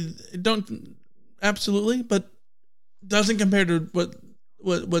 I don't, absolutely, but doesn't compare to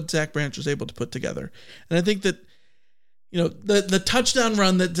what Zach Branch was able to put together. And I think that, the touchdown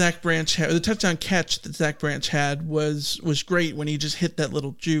run that Zach Branch had, or the touchdown catch that Zach Branch had was great when he just hit that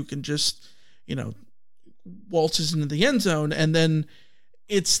little juke and just, waltzes into the end zone. And then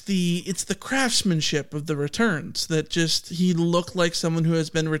it's the craftsmanship of the returns that just, he looked like someone who has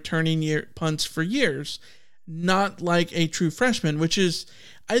been returning punts for years, not like a true freshman, which is,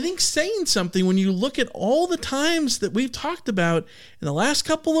 I think, saying something when you look at all the times that we've talked about in the last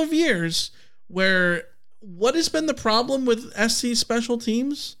couple of years where what has been the problem with SC special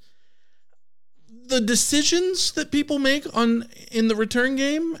teams? The decisions that people make in the return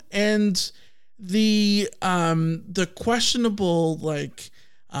game and the questionable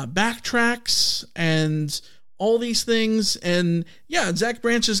backtracks and all these things. And yeah, Zach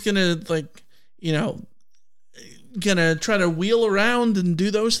Branch is gonna gonna try to wheel around and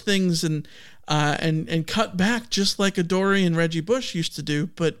do those things and cut back just like Adoree and Reggie Bush used to do.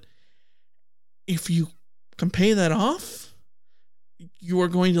 But if you can pay that off, you are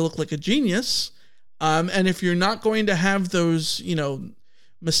going to look like a genius. And if you're not going to have those,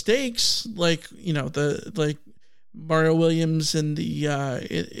 mistakes like Mario Williams in the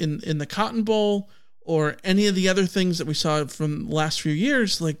in the Cotton Bowl or any of the other things that we saw from the last few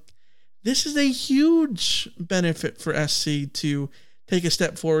years, this is a huge benefit for SC to take a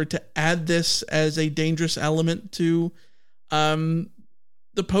step forward, to add this as a dangerous element to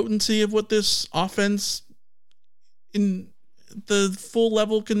the potency of what this offense in the full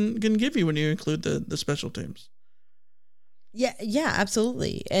level can give you when you include the special teams. Yeah,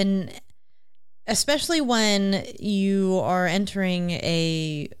 absolutely. And especially when you are entering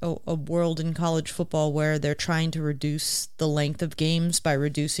a world in college football where they're trying to reduce the length of games by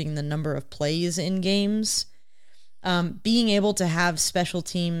reducing the number of plays in games, being able to have special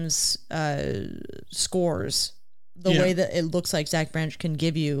teams scores the way that it looks like Zach Branch can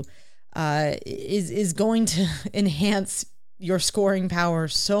give you is going to enhance your scoring power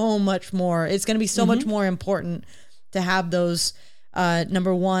so much more. It's going to be so much more important to have those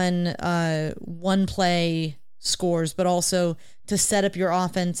number one play scores, but also to set up your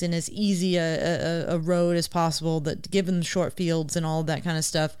offense in as easy a road as possible, that given the short fields and all of that kind of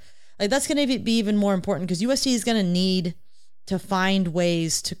stuff. That's going to be even more important because USC is going to need to find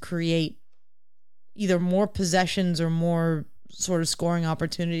ways to create either more possessions or more sort of scoring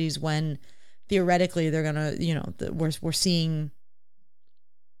opportunities when theoretically they're going to, we're seeing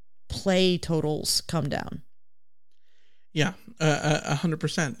play totals come down. Yeah,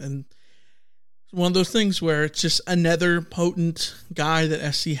 100%. And it's one of those things where it's just another potent guy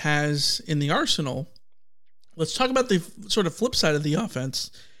that SC has in the arsenal. Let's talk about the sort of flip side of the offense.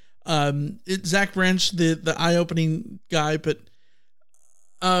 It's Zach Branch, the eye-opening guy, but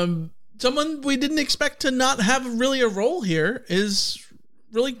someone we didn't expect to not have really a role here is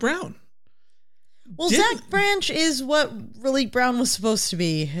Raleek Brown. Well, Zach Branch is what Raleek Brown was supposed to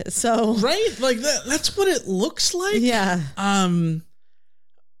be. So right? That's what it looks like. Yeah.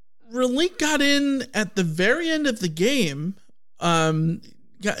 Raleek got in at the very end of the game,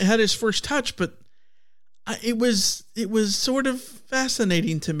 had his first touch, but it was sort of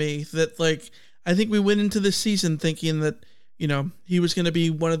fascinating to me that I think we went into this season thinking that, he was going to be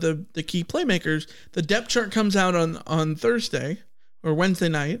one of the key playmakers. The depth chart comes out on Thursday or Wednesday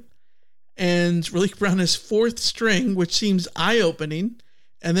night, and Raleek Brown is 4th string, which seems eye-opening.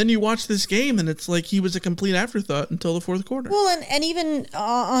 And then you watch this game, and it's like he was a complete afterthought until the 4th quarter. Well, and even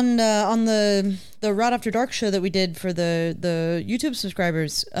on the Rod After Dark show that we did for the YouTube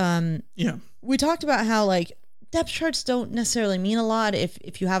subscribers, we talked about how depth charts don't necessarily mean a lot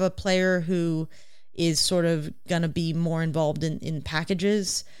if you have a player who is sort of going to be more involved in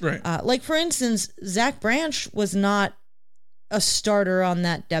packages. Right. For instance, Zach Branch was not a starter on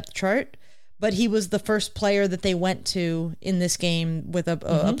that depth chart, but he was the first player that they went to in this game with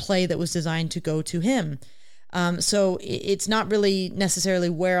a play that was designed to go to him. So it's not really necessarily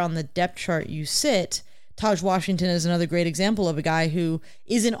where on the depth chart you sit. Taj Washington is another great example of a guy who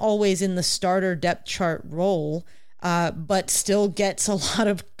isn't always in the starter depth chart role, but still gets a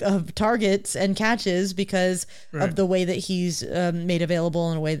lot of targets and catches because of the way that he's made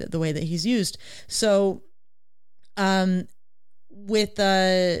available and the way that he's used. So, with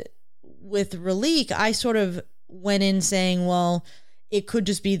Raleek, I sort of went in saying, well, it could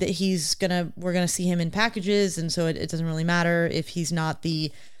just be that we're gonna see him in packages, and so it doesn't really matter if he's not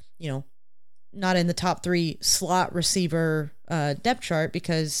not in the top 3 slot receiver depth chart,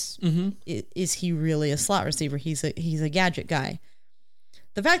 because is he really a slot receiver? He's a gadget guy.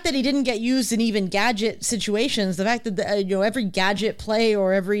 The fact that he didn't get used in even gadget situations, the fact that every gadget play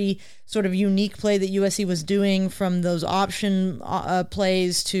or every sort of unique play that USC was doing, from those option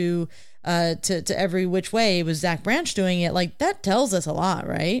plays to every which way, was Zach Branch doing it. Like, that tells us a lot,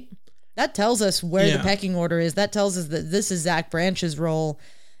 right? That tells us where the pecking order is. That tells us that this is Zach Branch's role.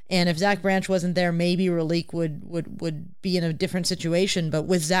 And if Zach Branch wasn't there, maybe Raleek would be in a different situation. But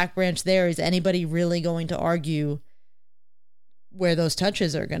with Zach Branch there, is anybody really going to argue where those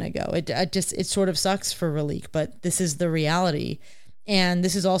touches are going to go? It sort of sucks for Raleek, but this is the reality. And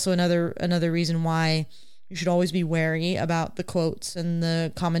this is also another reason why you should always be wary about the quotes and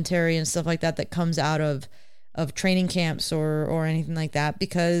the commentary and stuff like that comes out of training camps or anything like that,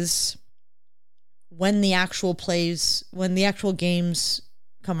 because when the actual games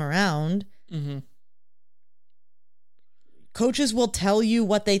come around, coaches will tell you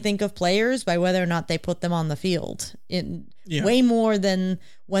what they think of players by whether or not they put them on the field. Way more than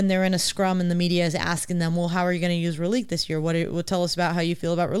when they're in a scrum and the media is asking them, well, how are you going to use Raleek this year? Tell us about how you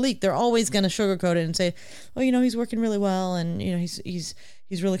feel about Raleek. They're always going to sugarcoat it and say, oh, he's working really well, and he's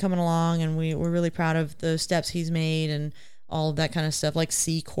really coming along, and we're really proud of the steps he's made and all of that kind of stuff. Like,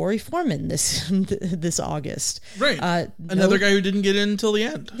 see Corey Foreman this August. Right. Another guy who didn't get in until the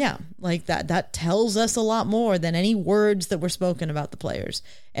end. Yeah. Like that tells us a lot more than any words that were spoken about the players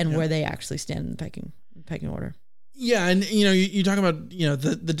and where they actually stand in the pecking order. Yeah. And, you talk about,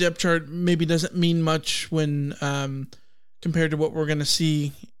 the depth chart maybe doesn't mean much when compared to what we're going to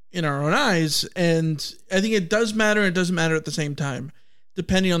see in our own eyes. And I think it does matter. It doesn't matter at the same time,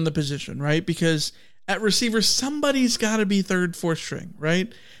 depending on the position, right? Because at receiver, somebody's got to be third, fourth string,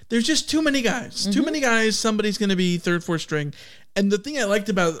 right? There's just too many guys. Too many guys, somebody's going to be third, fourth string. And the thing I liked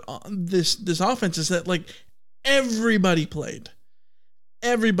about this offense is that, like, everybody played.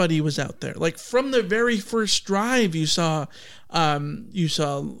 Everybody was out there. Like, from the very first drive, you saw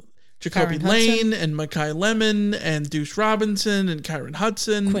Jacoby Lane and Mekhi Lemon and Deuce Robinson and Kyron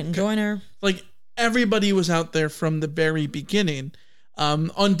Hudson. Quentin Joyner. Like, everybody was out there from the very beginning.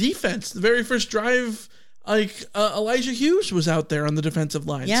 On defense, the very first drive, Elijah Hughes was out there on the defensive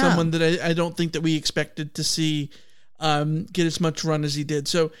line. Yeah. Someone that I don't think that we expected to see get as much run as he did.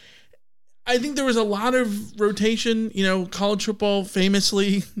 So I think there was a lot of rotation. College football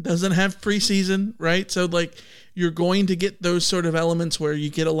famously doesn't have preseason, right? So, like, you're going to get those sort of elements where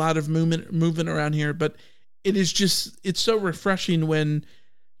you get a lot of movement around here. But it's so refreshing when,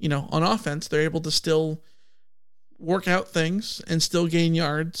 on offense, they're able to still work out things and still gain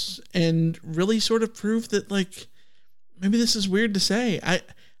yards and really sort of prove that, like, maybe this is weird to say. I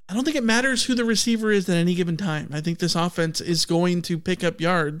don't think it matters who the receiver is at any given time. I think this offense is going to pick up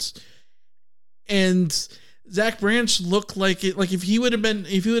yards. And Zach Branch looked like it. Like, if he would have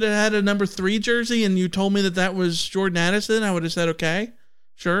had a number 3 jersey and you told me that was Jordan Addison, I would have said, okay,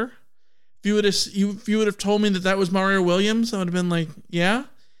 sure. If you would have told me that was Mario Williams, I would have been like, yeah.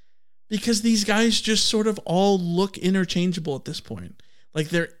 Because these guys just sort of all look interchangeable at this point. Like,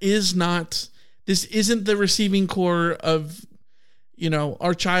 this isn't the receiving core of,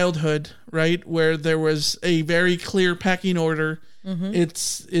 our childhood, right? Where there was a very clear pecking order. Mm-hmm.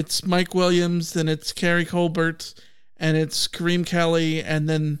 It's Mike Williams, then it's Kerry Colbert, and it's Kareem Kelly, and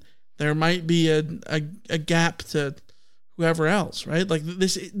then there might be a gap to whoever else, right? Like,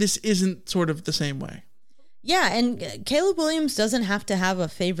 this isn't sort of the same way. Yeah, and Caleb Williams doesn't have to have a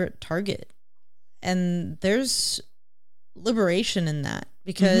favorite target. And there's liberation in that,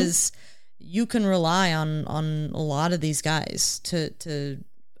 because you can rely on a lot of these guys to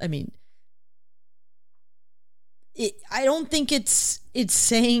I mean, I don't think it's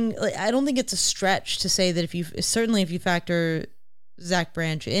saying, like, I don't think it's a stretch to say that if you factor Zach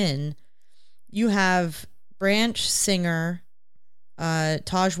Branch in, you have Branch, Singer,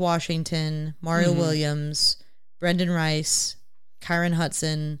 Taj Washington, Mario Williams, Brendan Rice, Kyron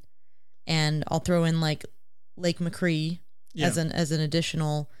Hudson, and I'll throw in like Lake McCree as an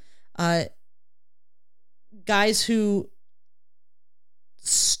additional guys who,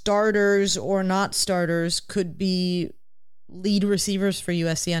 starters or not starters, could be lead receivers for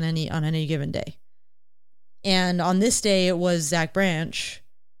USC on any given day. And on this day it was Zach Branch,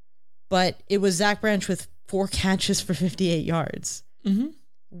 but it was Zach Branch with 4 catches for 58 yards. Mm-hmm.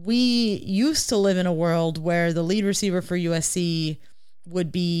 We used to live in a world where the lead receiver for USC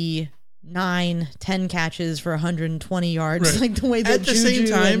would be 9-10 catches for 120 yards, Right. like the way that At the Juju same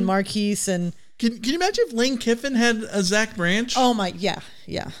time, and Marquise and... Can you imagine if Lane Kiffin had a Zach Branch? Oh my, yeah.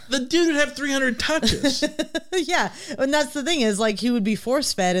 The dude would have 300 touches. Yeah, and that's the thing is, like, he would be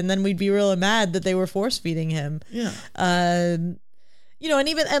force-fed, and then we'd be really mad that they were force-feeding him. Yeah. You know,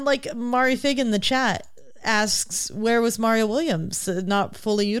 and like Mari Fig in the chat asks, where was Mario Williams? Not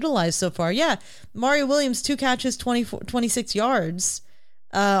fully utilized so far. Yeah, Mario Williams, 2 catches, 26 yards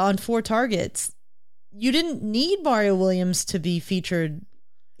on 4 targets. You didn't need Mario Williams to be featured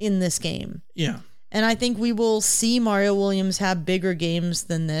in this game. Yeah. And I think we will see Mario Williams have bigger games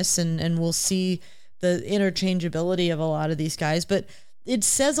than this, and we'll see the interchangeability of a lot of these guys. But it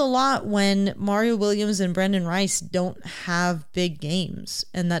says a lot when Mario Williams and Brendan Rice don't have big games,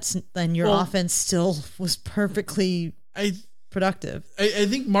 and your offense still was perfectly productive. I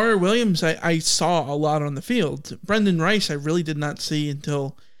think Mario Williams, I saw a lot on the field. Brendan Rice, I really did not see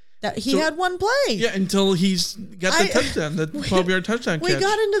until... He had one play. Yeah, until he's got the touchdown, the 12-yard touchdown catch. We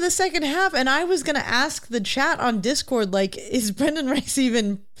got into the second half, and I was going to ask the chat on Discord, like, is Brendan Rice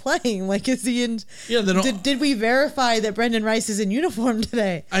even playing? Like, is he in... Yeah, did we verify that Brendan Rice is in uniform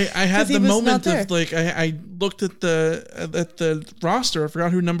today? I had the moment of, like, I looked at the roster. I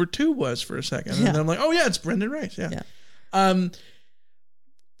forgot who number 2 was for a second. And then I'm like, oh, yeah, it's Brendan Rice. Yeah.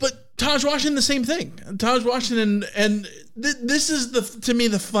 But Taj Washington, the same thing. Taj Washington, and this is to me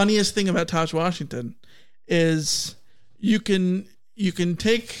the funniest thing about Taj Washington is you can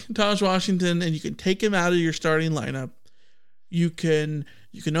take Taj Washington and you can take him out of your starting lineup. You can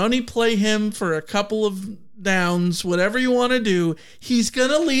only play him for a couple of downs, whatever you want to do. He's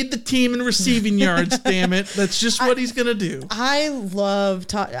gonna lead the team in receiving yards. Damn it, that's just what he's gonna do. I love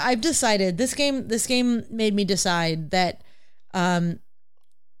Taj. I've decided this game made me decide that.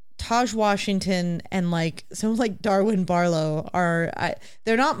 Taj Washington and like someone like Darwin Barlow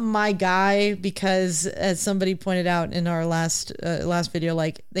they're not my guy because, as somebody pointed out in our last video,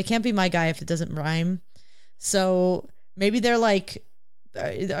 like they can't be my guy if it doesn't rhyme. So maybe they're like,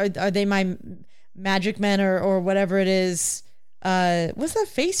 are they my magic men or whatever it is? What's that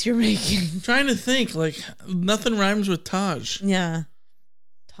face you're making? I'm trying to think, like nothing rhymes with Taj. Yeah,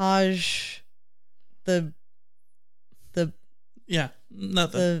 Taj, yeah,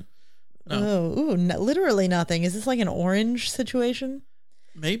 nothing. Literally nothing. Is this like an orange situation?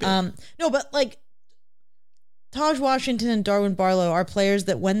 Maybe. No, but like Taj Washington and Darwin Barlow are players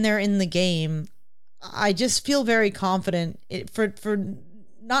that when they're in the game, I just feel very confident for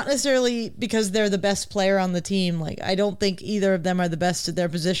not necessarily because they're the best player on the team. Like, I don't think either of them are the best at their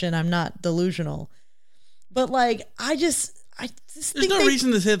position. I'm not delusional, but like, I just There's think no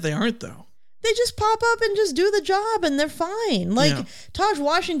reason to say that they aren't, though. They just pop up and just do the job, and they're fine. Like, Taj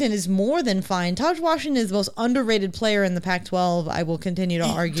Washington is more than fine. Taj Washington is the most underrated player in the Pac-12, I will continue to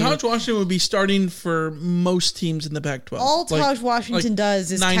argue. Taj Washington would be starting for most teams in the Pac-12. All Taj Washington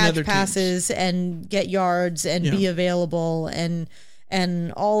does is catch passes and get yards and be available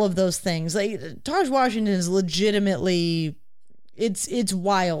and all of those things. Like, Taj Washington is legitimately... It's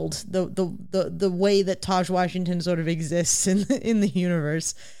wild, the way that Taj Washington sort of exists in the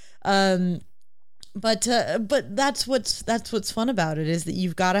universe. But that's what's fun about it, is that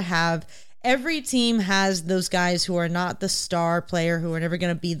you've got to have, every team has those guys who are not the star player, who are never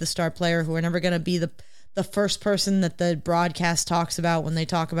going to be the star player, who are never going to be the first person that the broadcast talks about when they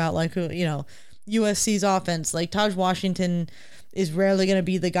talk about, like, you know, USC's offense. Like, Taj Washington is rarely going to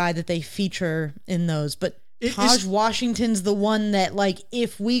be the guy that they feature in those, but Taj Washington's the one that, like,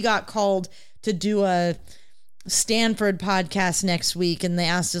 if we got called to do a Stanford podcast next week and they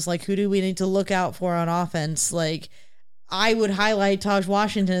asked us, like, who do we need to look out for on offense, like, I would highlight Taj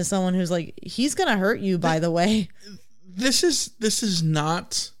Washington as someone who's like, he's gonna hurt you, by the way. This is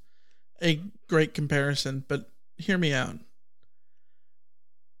not a great comparison, but hear me out.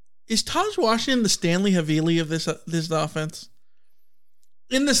 Is Taj Washington the Stanley Havili of this offense?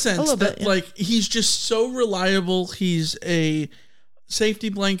 In the sense that, like, he's just so reliable. He's a safety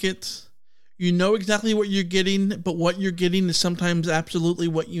blanket. You know exactly what you're getting, but what you're getting is sometimes absolutely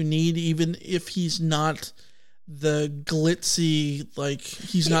what you need, even if he's not the glitzy, like,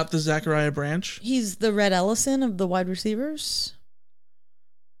 he's not the Zachariah Branch. He's the Red Ellison of the wide receivers.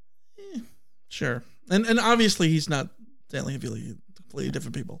 Sure. And obviously he's not Stanley Havili, completely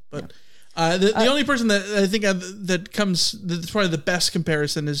different people. But the only person that I think that's probably the best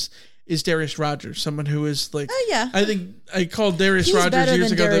comparison is is Darius Rogers, someone who is like, oh yeah, I think I called Darius He's Rogers better years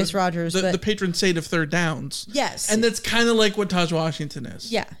than ago Darius Rogers, the patron saint of third downs. Yes, and that's kind of like what Taj Washington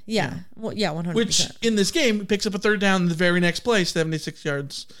is. Yeah. Well, yeah, 100%. Which in this game picks up a third down in the very next play, 76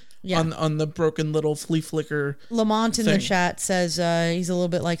 yards. Yeah. On the broken little flea flicker. Lamont in the chat says he's a little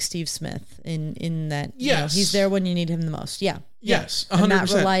bit like Steve Smith in that he's there when you need him the most. Yeah. Yes, 100%. And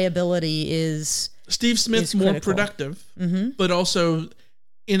that reliability is Steve Smith's more productive, but also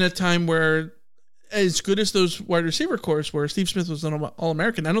in a time where, as good as those wide receiver cores were, Steve Smith was an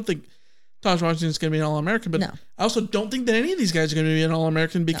All-American. I don't think Taj Washington's going to be an All-American, but I also don't think that any of these guys are going to be an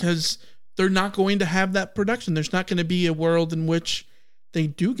All-American because they're not going to have that production. There's not going to be a world in which they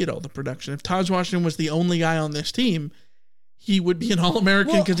do get all the production. If Taj Washington was the only guy on this team, he would be an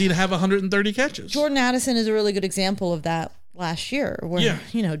All-American because he'd have 130 catches. Jordan Addison is a really good example of that last year, where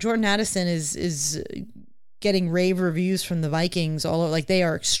Jordan Addison is getting rave reviews from the Vikings all over. Like, they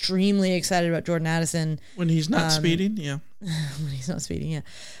are extremely excited about Jordan Addison when he's not speeding. When he's not speeding,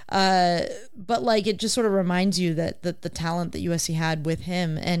 but like, it just sort of reminds you that the talent that USC had with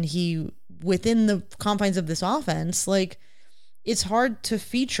him, and he within the confines of this offense, like, it's hard to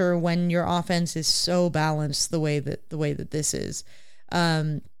feature when your offense is so balanced the way that this is.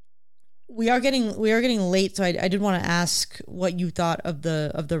 We are getting late, so I did want to ask what you thought of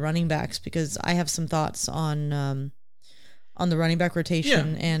the running backs, because I have some thoughts on the running back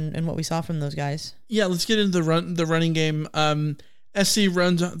rotation and what we saw from those guys. Yeah, let's get into the running game. SC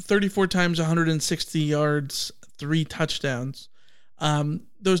runs 34 times, 160 yards, 3 touchdowns.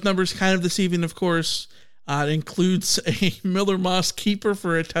 Those numbers kind of deceiving, of course. It includes a Miller Moss keeper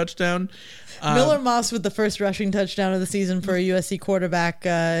for a touchdown. Miller Moss with the first rushing touchdown of the season for a USC quarterback.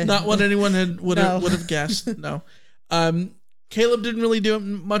 Not what anyone would have guessed. No. Caleb didn't really do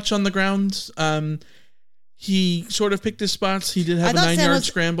much on the ground. He sort of picked his spots. He did have a 9-yard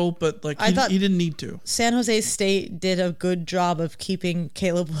scramble, but he didn't need to. San Jose State did a good job of keeping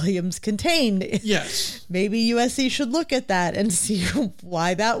Caleb Williams contained. Yes. Maybe USC should look at that and see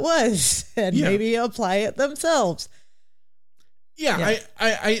why that was, and maybe apply it themselves. Yeah.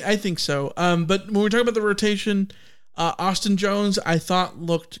 I think so. But when we talk about the rotation, Austin Jones, I thought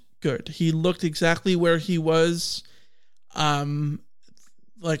looked good. He looked exactly where he was,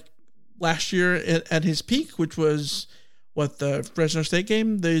 last year at his peak, which was the Fresno State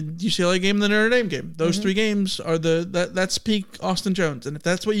game, the UCLA game, the Notre Dame game. Those 3 games are that's peak Austin Jones. And if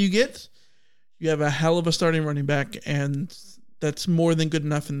that's what you get, you have a hell of a starting running back, and that's more than good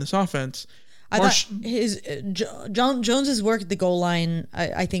enough in this offense. I thought his Jones's work at the goal line,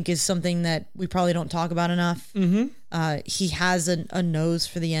 I think, is something that we probably don't talk about enough. He has a nose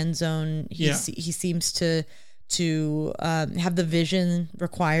for the end zone. He seems to have the vision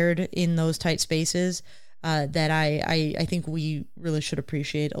required in those tight spaces that I think we really should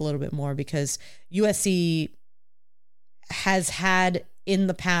appreciate a little bit more, because USC has had in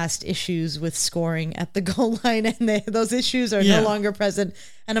the past issues with scoring at the goal line, and those issues are no longer present.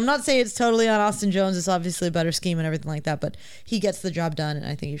 And I'm not saying it's totally on Austin Jones. It's obviously a better scheme and everything like that, but he gets the job done, and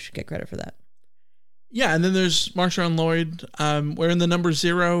I think you should get credit for that. Yeah, and then there's Marshawn Lloyd wearing the number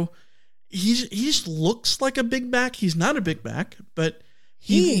 0. He just looks like a big back. He's not a big back, but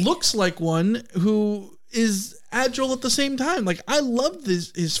he looks like one who is agile at the same time. Like, I love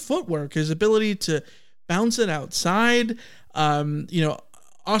his footwork, his ability to bounce it outside.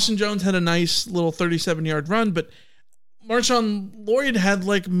 Austin Jones had a nice little 37-yard run, but Marshawn Lloyd had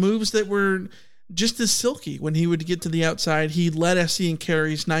moves that were just as silky when he would get to the outside. He led SC in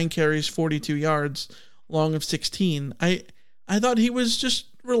carries, 9 carries, 42 yards, long of 16. I thought he was just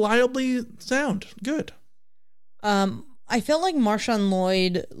reliably sound. Good. I feel like Marshawn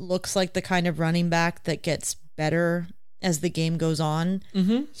Lloyd looks like the kind of running back that gets better as the game goes on.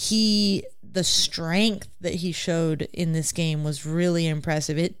 The strength that he showed in this game was really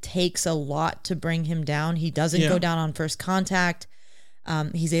impressive. It takes a lot to bring him down. He doesn't go down on first contact.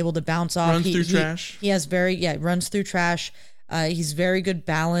 He's able to bounce off. Runs through trash. He has runs through trash. He's very good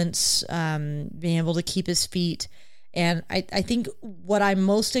balance, being able to keep his feet. And I think what I'm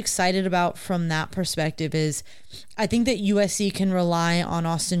most excited about from that perspective is I think that USC can rely on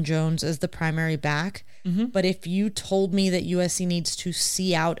Austin Jones as the primary back. But if you told me that USC needs to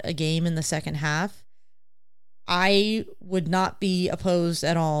see out a game in the second half, I would not be opposed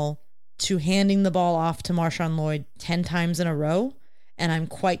at all to handing the ball off to Marshawn Lloyd 10 times in a row. And I'm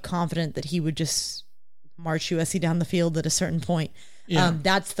quite confident that he would just march USC down the field at a certain point.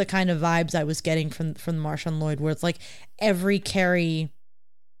 That's the kind of vibes I was getting from Marshawn Lloyd, where it's like every carry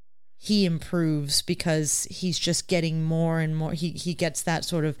he improves because he's just getting more and more. He gets that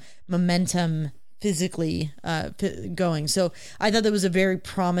sort of momentum physically going. So I thought that was a very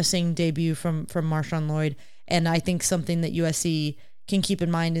promising debut from Marshawn Lloyd, and I think something that USC can keep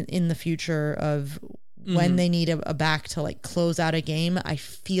in mind in the future of when they need a back to like close out a game. I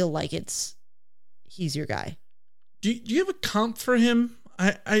feel like he's your guy. Do you have a comp for him?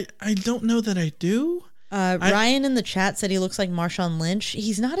 I don't know that I do. Ryan in the chat said he looks like Marshawn Lynch.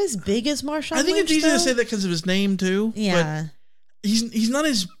 He's not as big as Marshawn Lynch. I think it's easy to say that because of his name too. Yeah. But he's not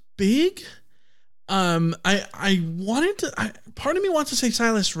as big. I wanted to. Part of me wants to say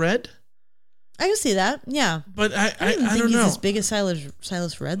Silas Redd. I can see that. Yeah. But I don't think don't know. He's as big as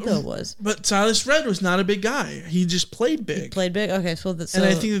Silas Redd though was. But Silas Redd was not a big guy. He just played big. He played big. Okay, so and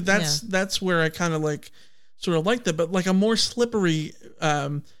I think that's where I kind of like sort of like that, but like a more slippery,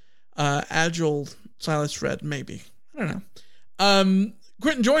 agile Silas Redd maybe. I don't know.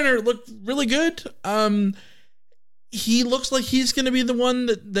 Quentin Joyner looked really good. He looks like he's going to be the one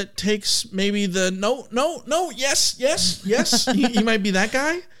that takes maybe the no, yes. he might be that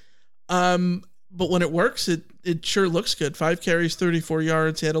guy. But when it works, it sure looks good. 5 carries, 34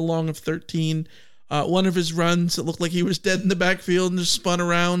 yards. He had a long of 13. One of his runs, it looked like he was dead in the backfield and just spun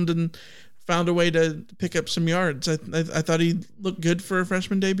around and found a way to pick up some yards. I thought he looked good for a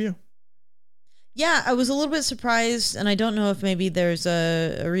freshman debut. Yeah, I was a little bit surprised, and I don't know if maybe there's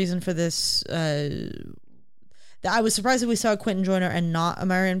a reason for this. I was surprised that we saw Quentin Joyner and not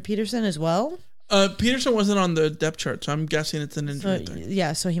Amarian Peterson as well. Peterson wasn't on the depth chart, so I'm guessing it's an injury thing.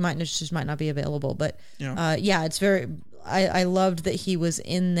 Yeah, so he might not be available. But it's very. I loved that he was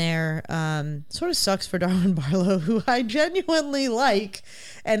in there. Sort of sucks for Darwin Barlow, who I genuinely like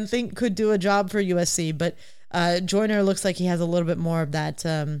and think could do a job for USC. But Joyner looks like he has a little bit more of that.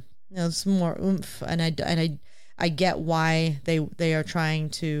 Some more oomph, and I get why they are trying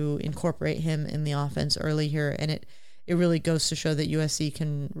to incorporate him in the offense early here, and it really goes to show that USC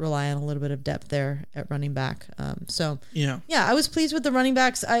can rely on a little bit of depth there at running back. I was pleased with the running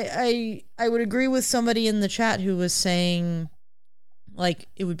backs. I would agree with somebody in the chat who was saying, like,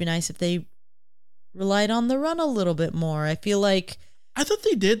 it would be nice if they relied on the run a little bit more. I feel like I thought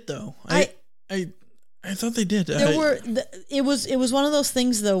they did though. I thought they did. It was one of those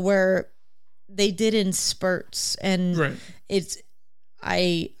things though where they did in spurts, and right.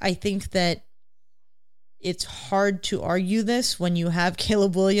 I think that it's hard to argue this when you have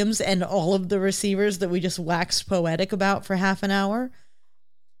Caleb Williams and all of the receivers that we just waxed poetic about for half an hour.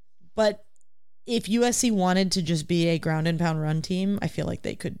 But if USC wanted to just be a ground and pound run team, I feel like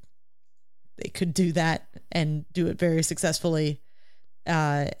they could do that and do it very successfully.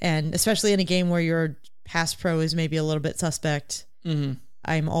 And especially in a game where your pass pro is maybe a little bit suspect. Mm-hmm.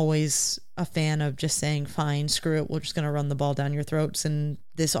 I'm always a fan of just saying, fine, screw it. We're just going to run the ball down your throats. And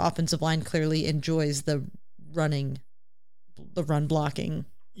this offensive line clearly enjoys the run blocking,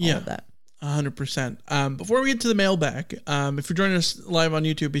 all of that. 100%. Before we get to the mailbag, if you're joining us live on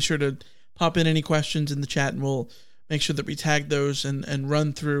YouTube, be sure to pop in any questions in the chat and we'll make sure that we tag those and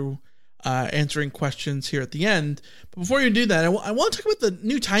run through answering questions here at the end. But before you do that, I want to talk about the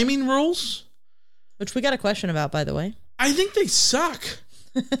new timing rules. Which we got a question about, by the way. I think they suck.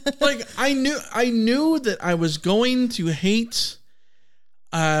 Like I knew that I was going to hate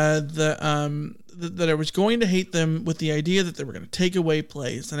that I was going to hate them with the idea that they were going to take away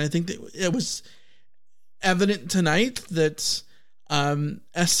plays, and I think that it was evident tonight that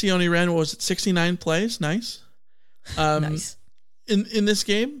SC only ran, what was it, 69 plays? Nice. Nice. In this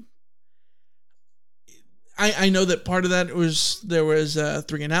game. I know that part of that there was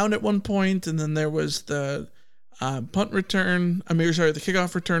 3 and out at one point, and then there was the punt return. The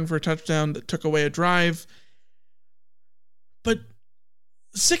kickoff return for a touchdown that took away a drive. But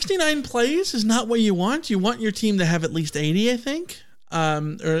 69 plays is not what you want. You want your team to have at least 80, I think,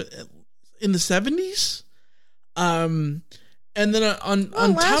 or in the 70s. And then on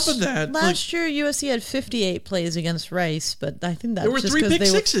top of that, last year USC had 58 plays against Rice, but I think that there were 3 pick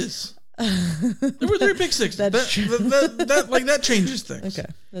sixes. There were 3 pick sixes. That changes things. Okay,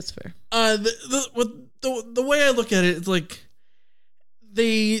 that's fair. The way I look at it, it's like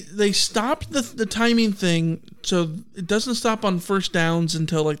they stopped the timing thing, so it doesn't stop on first downs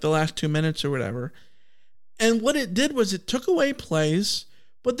until like the last 2 minutes or whatever. And what it did was it took away plays,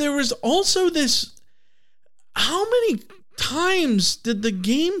 but there was also this. How many times did the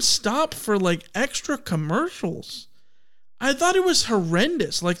game stop for like extra commercials? I thought it was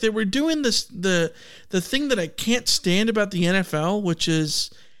horrendous. Like they were doing this, the thing that I can't stand about the NFL, which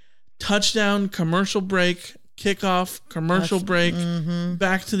is touchdown, commercial break, kickoff, commercial break,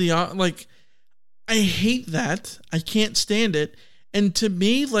 back to the, like, I hate that. I can't stand it. And to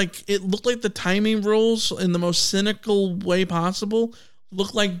me, like, it looked like the timing rules in the most cynical way possible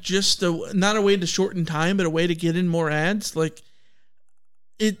looked like just not a way to shorten time, but a way to get in more ads. Like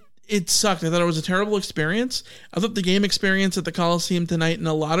it sucked. I thought it was a terrible experience. I thought the game experience at the Coliseum tonight in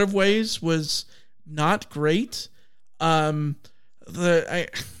a lot of ways was not great. I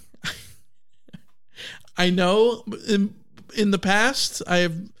know in the past I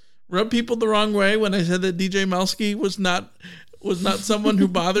have rubbed people the wrong way when I said that DJ Malski was not someone who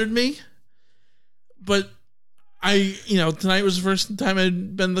bothered me. But tonight was the first time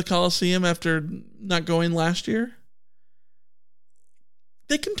I'd been to the Coliseum after not going last year.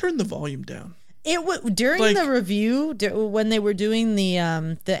 They can turn the volume down. During the review when they were doing the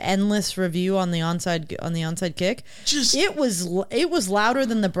endless review on the onside kick. It was louder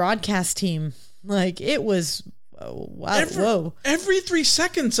than the broadcast team. Like it was. Wow! Whoa! Every 3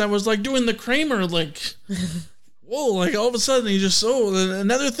 seconds, I was like doing the Kramer, like, whoa! Like all of a sudden, you just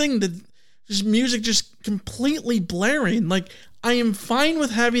another thing that just music just completely blaring. Like I am fine with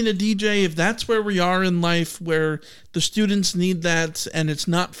having a DJ if that's where we are in life, where the students need that, and it's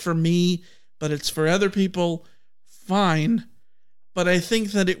not for me, but it's for other people. Fine, but I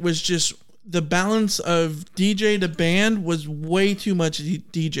think that it was just the balance of DJ to band was way too much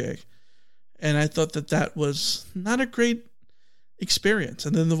DJ. And I thought that was not a great experience.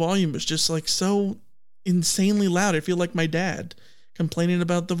 And then the volume was just like so insanely loud. I feel like my dad complaining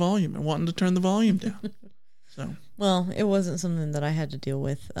about the volume and wanting to turn the volume down. So, well, it wasn't something that I had to deal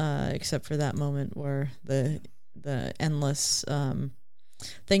with, except for that moment where the endless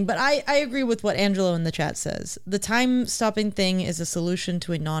thing. But I agree with what Angelo in the chat says. The time stopping thing is a solution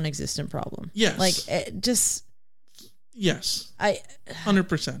to a non-existent problem. Yes. Like it just. Yes.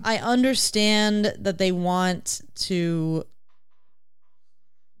 100%. I understand that they want to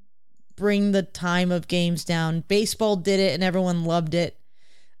bring the time of games down. Baseball did it and everyone loved it.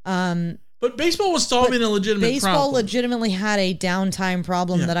 But baseball was solving a legitimate problem. Baseball legitimately had a downtime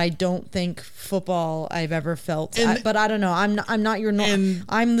problem that I don't think football I've ever felt. But I don't know. I'm not your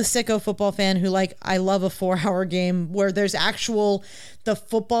I'm the sicko football fan who I love a 4-hour game where the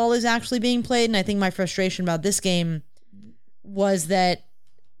football is actually being played. And I think my frustration about this game was that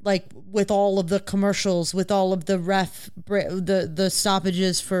with all of the commercials, with all of the the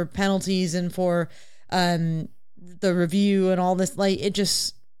stoppages for penalties and for the review and all this, it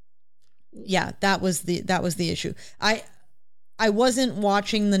just, that was the issue. I wasn't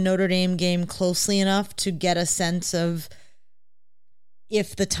watching the Notre Dame game closely enough to get a sense of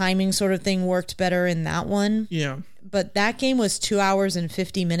if the timing sort of thing worked better in that one. Yeah. But that game was 2 hours and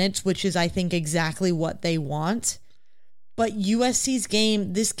 50 minutes, which is, I think, exactly what they want. But USC's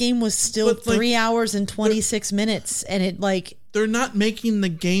game, this game was still 3 hours and 26 minutes, and it they're not making the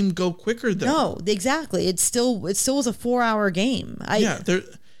game go quicker though. No, exactly. It still was a 4-hour game.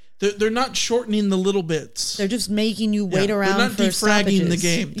 They're not shortening the little bits. They're just making you wait around. They're not defragging stoppages. the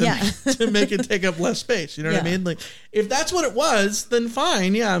game to make it take up less space. You know what I mean? If that's what it was, then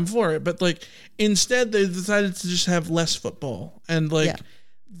fine. Yeah, I'm for it. But instead, they decided to just have less football, and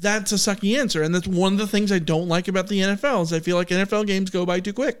that's a sucky answer. And that's one of the things I don't like about the NFL is I feel like NFL games go by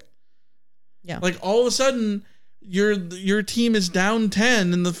too quick. Yeah. All of a sudden, your team is down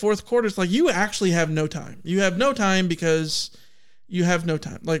 10 in the fourth quarter. It's you actually have no time. You have no time because you have no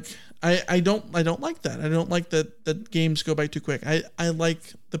time. I don't like that. I don't like that games go by too quick. I like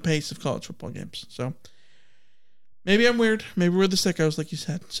the pace of college football games. So maybe I'm weird. Maybe we're the sickos, like you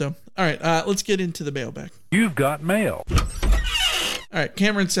said. So, all right, let's get into the mailbag. You've got mail. All right,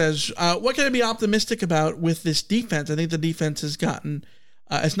 Cameron says, what can I be optimistic about with this defense? I think the defense has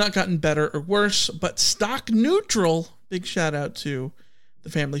not gotten better or worse, but stock neutral. Big shout out to the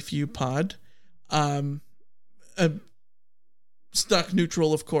Family Feud pod. Stock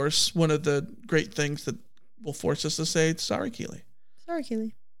neutral, of course, one of the great things that will force us to say, sorry, Keely. Sorry,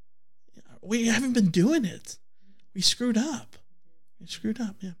 Keely. We haven't been doing it. We screwed up.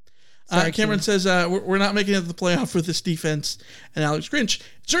 Yeah. Cameron says, we're not making it to the playoff with this defense and Alex Grinch.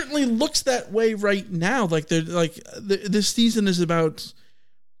 It certainly looks that way right now. This season is about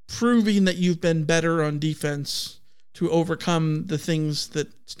proving that you've been better on defense to overcome the things that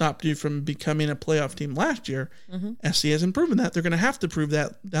stopped you from becoming a playoff team last year. Mm-hmm. SC hasn't proven that. They're going to have to prove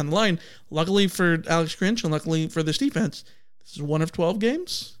that down the line. Luckily for Alex Grinch and luckily for this defense, this is one of 12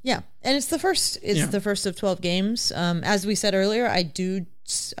 games. Yeah, and it's the first. The first of 12 games. As we said earlier, I do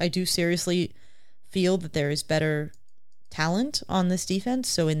seriously feel that there is better talent on this defense.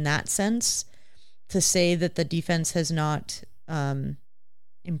 So in that sense, to say that the defense has not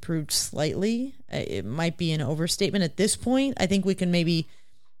improved slightly, it might be an overstatement at this point. I think we can maybe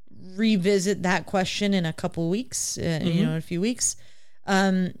revisit that question in a couple weeks, in a few weeks.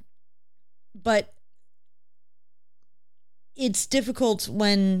 But it's difficult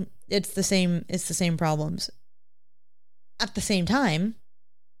when it's the same problems. At the same time,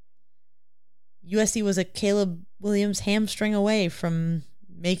 USC was a Caleb Williams hamstring away from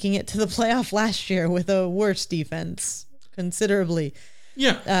making it to the playoff last year with a worse defense considerably.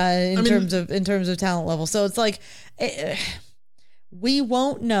 Yeah. In terms of talent level. So it's like we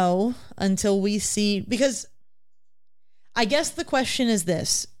won't know until we see, because I guess the question is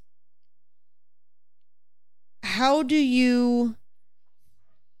this. How do you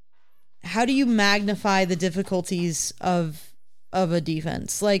magnify the difficulties of a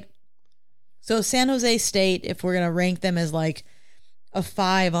defense? Like, so San Jose State, if we're going to rank them as like a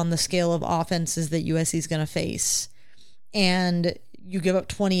 5 on the scale of offenses that USC is going to face, and you give up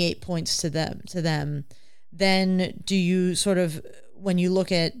 28 points to them, then do you sort of, when you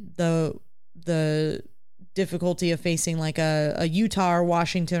look at the difficulty of facing like a Utah or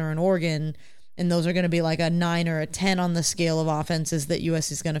Washington or an Oregon, and those are going to be like a 9 or a 10 on the scale of offenses that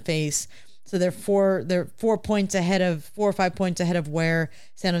USC is going to face. So they're 4 or 5 points ahead of where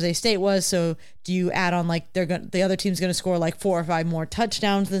San Jose State was. So do you add on like the other team's going to score like 4 or 5 more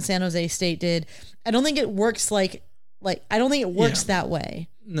touchdowns than San Jose State did? I don't think it works that way.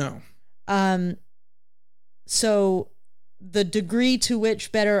 No. So the degree to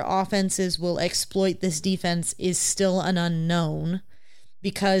which better offenses will exploit this defense is still an unknown,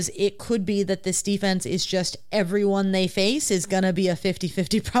 because it could be that this defense is just everyone they face is going to be a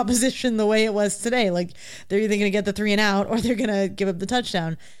 50-50 proposition the way it was today. Like, they're either going to get the 3 and out or they're going to give up the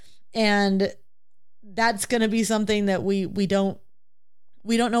touchdown. And that's going to be something that we don't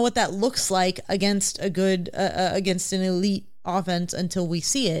know what that looks like against against an elite offense until we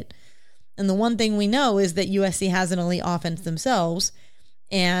see it. And the one thing we know is that USC has an elite offense themselves,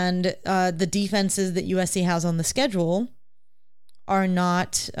 and the defenses that USC has on the schedule are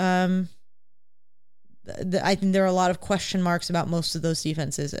not, I think there are a lot of question marks about most of those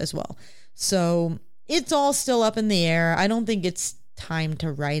defenses as well. So it's all still up in the air. I don't think it's time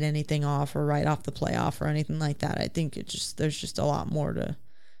to write anything off or write off the playoff or anything like that. I think there's just a lot more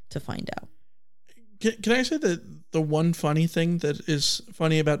to find out. Can I say that the one funny thing that is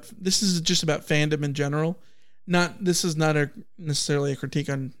funny about this is just about fandom in general? This is not necessarily a critique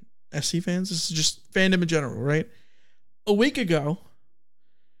on SC fans. This is just fandom in general, right? A week ago,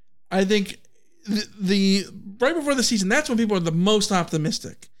 I think the right before the season, that's when people are the most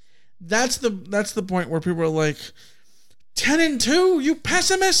optimistic. That's the point where people are like, 10-2, you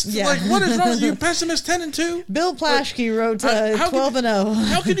pessimist? Yeah. Like, what is wrong with you, pessimist? 10-2. Bill Plaschke wrote 12-0.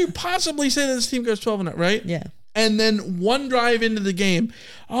 How can you possibly say that this team goes 12-0, right? Yeah. And then one drive into the game,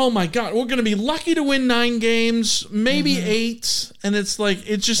 oh my God, we're going to be lucky to win 9 games, maybe 8. And it's like,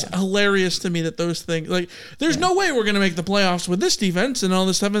 it's just hilarious to me that those things, like, there's no way we're going to make the playoffs with this defense and all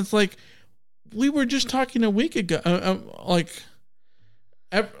this stuff. It's like, we were just talking a week ago, like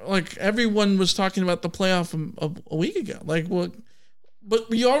everyone was talking about the playoff a week ago. Like, well, but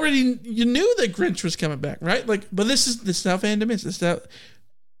you knew that Grinch was coming back, right? Like, but this is how fandom is. This is how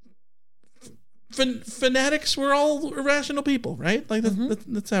fanatics, we're all irrational people, right? Like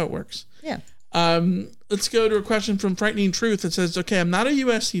that's how it works. Yeah. Let's go to a question from Frightening Truth that says, okay, I'm not a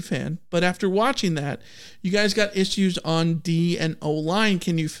USC fan, but after watching that, you guys got issues on D and O line.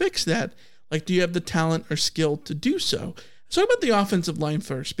 Can you fix that? Like, do you have the talent or skill to do so? Let's talk about the offensive line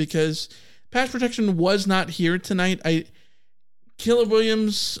first, because pass protection was not here tonight. Caleb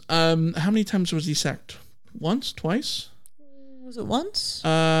Williams, how many times was he sacked? Once? Twice? Was it once?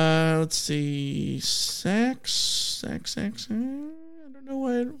 Let's see. Sacks. I don't know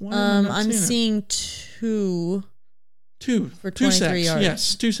why I'm seeing 2. 2 for 23 2 sacks. yards.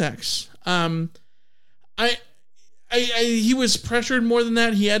 Yes, 2 sacks. He was pressured more than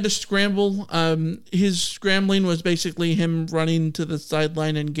that. He had to scramble. His scrambling was basically him running to the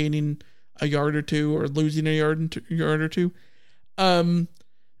sideline and gaining a yard or two, or losing a yard or two.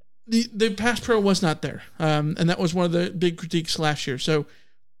 The pass pro was not there, and that was one of the big critiques last year. So,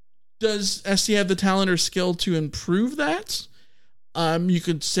 does SC have the talent or skill to improve that? You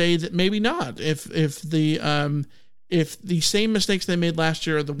could say that maybe not. If the same mistakes they made last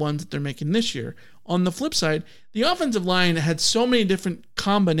year are the ones that they're making this year. On the flip side, the offensive line had so many different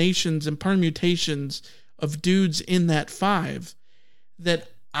combinations and permutations of dudes in that 5 that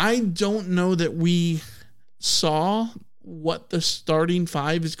I don't know that we saw what the starting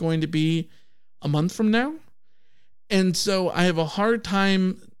 5 is going to be a month from now. And so I have a hard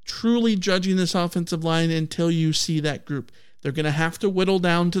time truly judging this offensive line until you see that group. They're going to have to whittle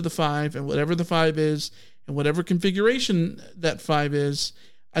down to the 5, and whatever the 5 is, and whatever configuration that 5 is,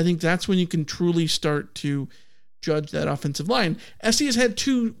 I think that's when you can truly start to judge that offensive line. SC has had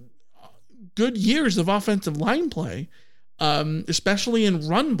 2 good years of offensive line play. especially in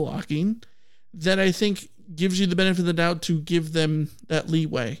run blocking, that I think gives you the benefit of the doubt to give them that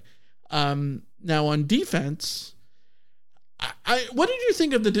leeway. Now on defense, what did you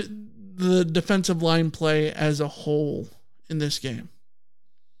think of the defensive line play as a whole in this game?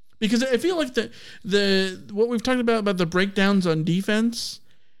 Because I feel like the what we've talked about the breakdowns on defense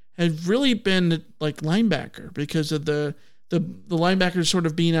have really been like linebacker, because of the linebackers sort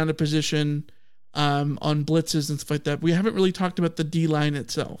of being out of position on blitzes and stuff like that. We haven't really talked about the D-line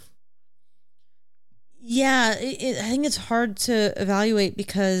itself. Yeah, I think it's hard to evaluate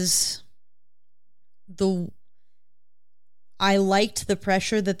because I liked the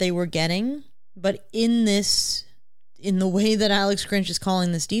pressure that they were getting, but in the way that Alex Grinch is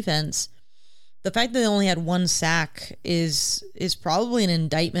calling this defense, the fact that they only had one sack is probably an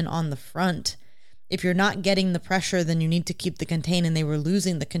indictment on the front. If you're not getting the pressure, then you need to keep the contain, and they were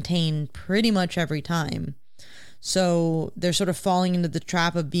losing the contain pretty much every time. So they're sort of falling into the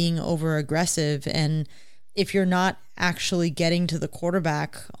trap of being over aggressive, and if you're not actually getting to the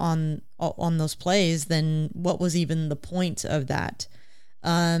quarterback on those plays, then what was even the point of that?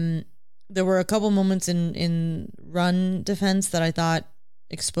 There were a couple moments in run defense that I thought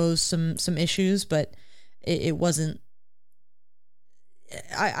exposed some issues, but it wasn't.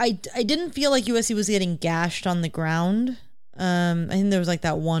 I didn't feel like USC was getting gashed on the ground. I think there was like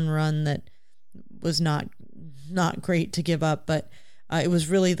that one run that was not great to give up, but it was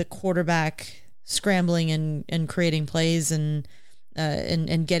really the quarterback scrambling and creating plays and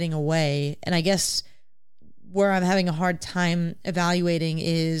getting away. And I guess where I'm having a hard time evaluating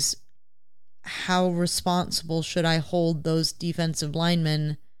is how responsible should I hold those defensive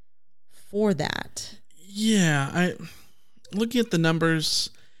linemen for that? Yeah, looking at the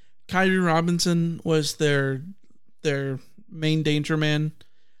numbers, Kyrie Robinson was their main danger man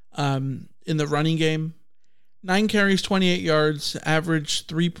in the running game. 9 carries, 28 yards, average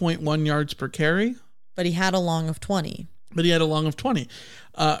 3.1 yards per carry. But he had a long of 20.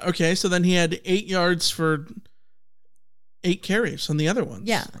 Okay, so then he had 8 yards for 8 carries on the other ones.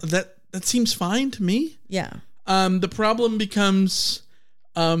 Yeah. That seems fine to me. Yeah. The problem becomes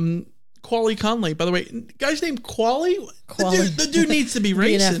Quali Conley. By the way, guy's named Quali. The dude needs to be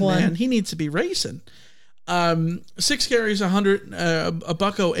racing, man. He needs to be racing. 6 carries, 100, a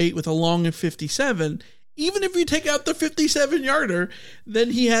 $108 with a long of 57. Even if you take out the 57-yarder,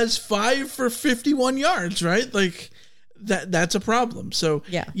 then he has 5 for 51 yards, right? Like that's a problem. So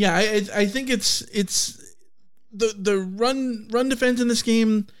yeah, I think it's the run defense in this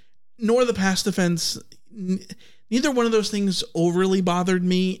game, nor the pass defense. Neither one of those things overly bothered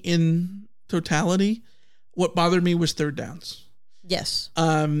me in totality. What bothered me was third downs. Yes.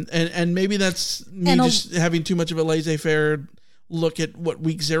 And maybe that's me just having too much of a laissez-faire look at what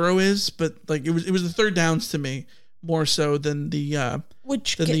week 0 is, but like it was the third downs to me more so than the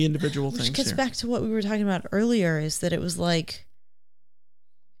the individual things. Which gets back to what we were talking about earlier, is that it was like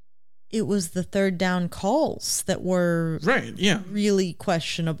it was the third down calls that were really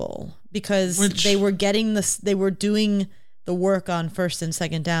questionable, because they were getting they were doing the work on first and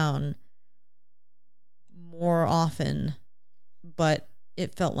second down more often, but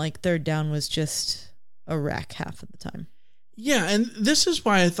it felt like third down was just a wreck half of the time. Yeah, and this is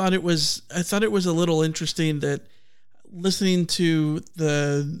why I thought it was a little interesting that listening to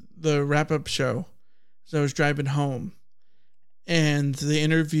the wrap-up show as I was driving home, and they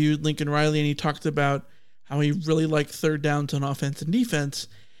interviewed Lincoln Riley, and he talked about how he really liked third downs on offense and defense.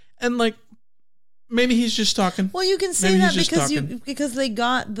 And like, maybe he's just talking. Well, you can say that because they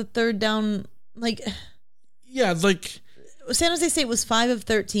got the third down, like, yeah, like San Jose State was 5 of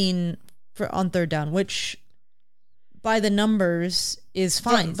 13 on third down, which by the numbers is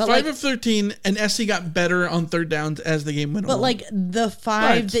fine. But 5 of 13, and SC got better on third downs as the game went on. But like the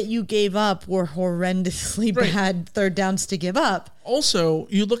 5 that you gave up were horrendously bad third downs to give up. Also,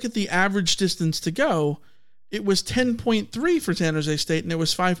 you look at the average distance to go, it was 10.3 for San Jose State, and it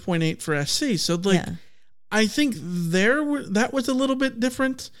was 5.8 for SC. So like, I think that was a little bit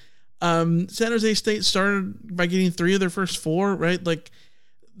different. San Jose State started by getting 3 of their first 4, right? Like,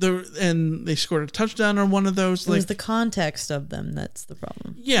 and they scored a touchdown on one of those. It was the context of them that's the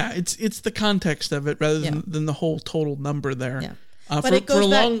problem. Yeah, it's the context of it rather than the whole total number there. Yeah. But for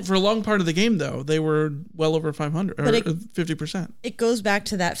a long part of the game, though, they were well over 500 or 50%. It goes back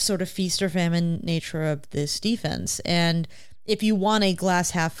to that sort of feast or famine nature of this defense. And if you want a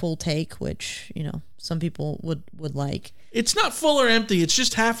glass half full take, which some people would like, it's not full or empty. It's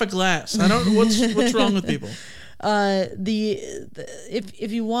just half a glass. I don't know what's wrong with people.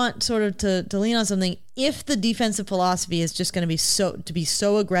 If you want sort of to lean on something, if the defensive philosophy is just going to be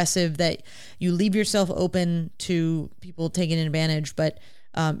so aggressive that you leave yourself open to people taking advantage, but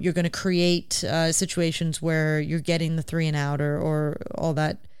you're going to create situations where you're getting the 3 and out or all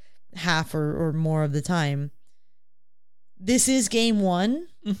that half or more of the time. This is game 1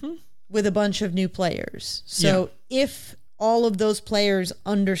 with a bunch of new players. So if all of those players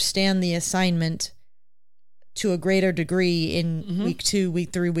understand the assignment to a greater degree in week 2,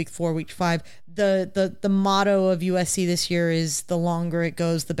 week 3, week 4, week 5, the motto of USC this year is the longer it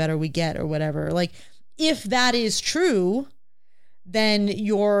goes, the better we get, or whatever. Like, if that is true, then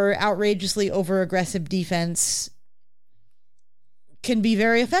your outrageously over-aggressive defense can be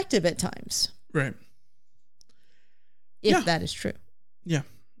very effective at times. Right. If that is true. Yeah,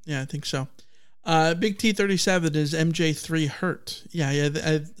 I think so. Big T37 is MJ3 hurt. Yeah.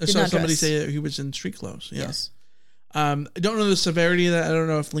 I saw somebody say that he was in street clothes. Yeah. Yes. I don't know the severity of that. I don't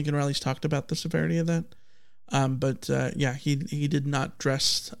know if Lincoln Riley's talked about the severity of that. But he did not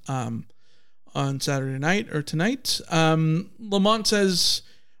dress on Saturday night or tonight. Lamont says,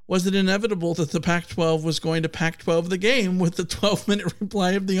 was it inevitable that the Pac-12 was going to Pac-12 the game with the 12-minute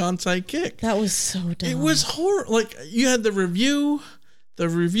reply of the onside kick? That was so dumb. It was horrible. Like, you had the review of the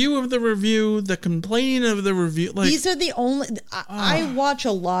review, the complaining of the review. Like, these are the only... I watch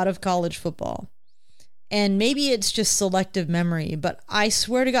a lot of college football, and maybe it's just selective memory, but I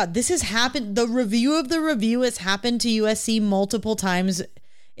swear to God, this has happened. The review of the review has happened to USC multiple times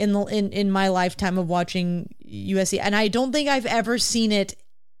in my lifetime of watching USC, and I don't think I've ever seen it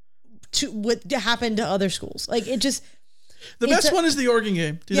to happen to other schools. Like, it just... The best one is the Oregon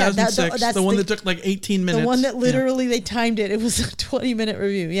game, 2006. That's the one that took like 18 minutes. The one that literally they timed it. It was a 20-minute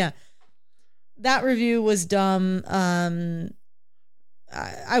review. Yeah. That review was dumb. I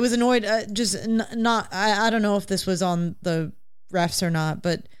was annoyed. I don't know if this was on the refs or not,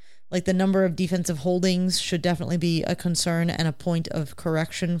 but like, the number of defensive holdings should definitely be a concern and a point of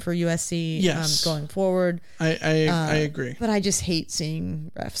correction for USC going forward. I agree. But I just hate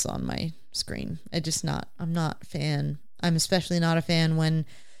seeing refs on my screen. I'm not a fan. I'm especially not a fan when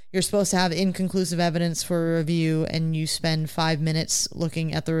you're supposed to have inconclusive evidence for a review and you spend 5 minutes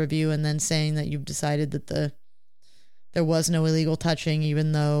looking at the review and then saying that you've decided that there was no illegal touching,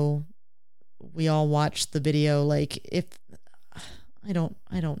 even though we all watched the video. Like, if I don't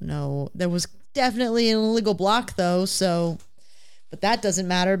know. There was definitely an illegal block though, but that doesn't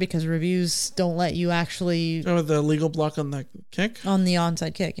matter because reviews don't let you actually... Oh, the illegal block on the kick? On the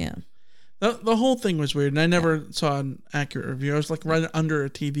onside kick, yeah. The whole thing was weird, and I never saw an accurate review. I was like right under a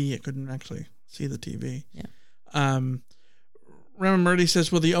TV. I couldn't actually see the TV. Yeah. Raymond Murdy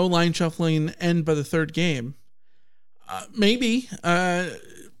says, will the O-line shuffling end by the third game? Maybe. I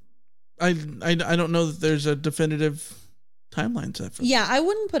don't know that there's a definitive timeline set for that. Yeah, I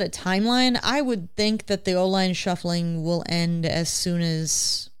wouldn't put a timeline. I would think that the O-line shuffling will end as soon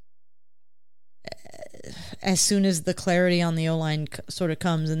as the clarity on the O-line sort of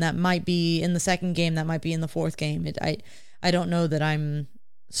comes, and that might be in the second game, that might be in the fourth game. I don't know that I'm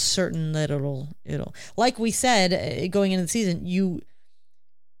certain that it'll like we said going into the season,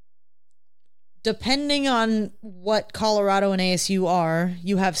 depending on what Colorado and ASU are,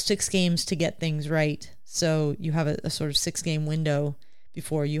 you have 6 games to get things right. So you have a sort of 6-game window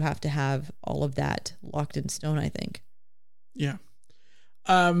before you have to have all of that locked in stone, I think. Yeah.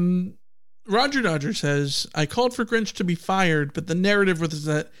 Roger Dodger says, I called for Grinch to be fired, but the narrative was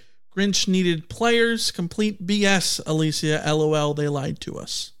that Grinch needed players. Complete BS, Alicia. LOL, they lied to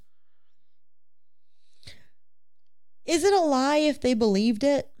us. Is it a lie if they believed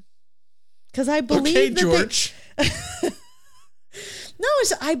it? Because I believe that George. No,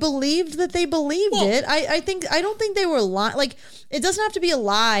 I believed that they believed it. I don't think they were lying. Like, it doesn't have to be a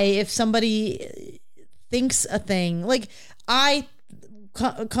lie if somebody thinks a thing. Like, I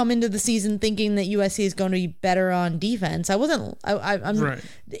come into the season thinking that USC is going to be better on defense. I'm right.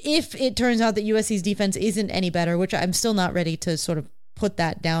 If it turns out that USC's defense isn't any better, which I'm still not ready to sort of put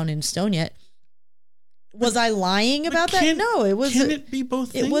that down in stone yet. Was I lying about that? No, it was. Can it be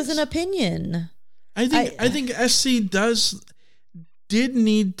both things? It was an opinion. I think SC did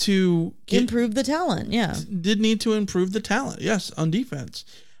need to improve the talent. Yeah, did need to improve the talent. Yes, on defense,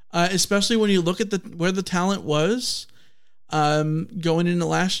 especially when you look at where the talent was going into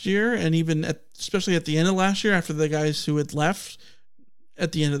last year, and even especially at the end of last year after the guys who had left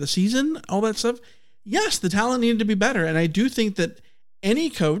at the end of the season, all that stuff. Yes, the talent needed to be better, and I do think that any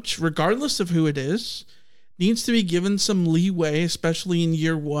coach, regardless of who it is, needs to be given some leeway, especially in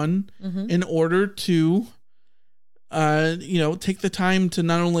year one, in order to, take the time to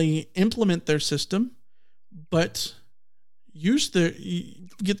not only implement their system, but get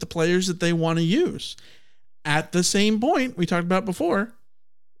the players that they want to use. At the same point, we talked about before,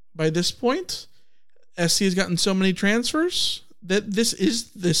 by this point, SC has gotten so many transfers that this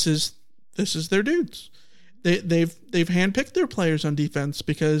is their dudes. They've handpicked their players on defense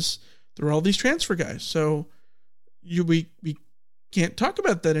because there are all these transfer guys. So we can't talk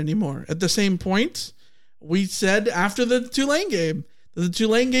about that anymore. At the same point, we said after the Tulane game, the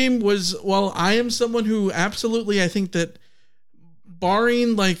Tulane game was, well, I am someone who absolutely, I think that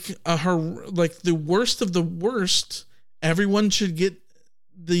barring like the worst of the worst, everyone should get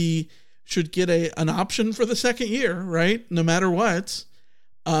an option for the second year, right? No matter what.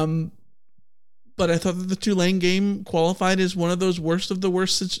 But I thought that the Tulane game qualified as one of those worst of the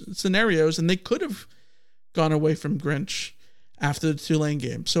worst scenarios, and they could have gone away from Grinch after the Tulane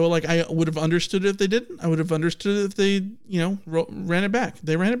game. So like I would have understood it if they didn't. I would have understood it if they, ran it back.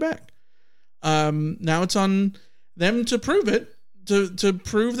 They ran it back. Now it's on them to prove it, to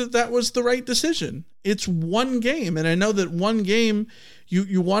prove that was the right decision. It's one game, and I know that one game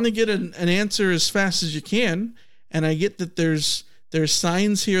you want to get an answer as fast as you can, and I get that there's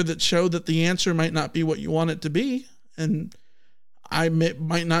signs here that show that the answer might not be what you want it to be, and I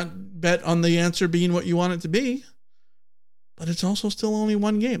might not bet on the answer being what you want it to be, but it's also still only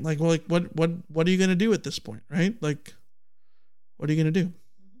one game. What are you going to do at this point, right? Like, what are you going to do?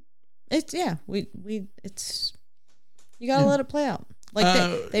 You got to let it play out.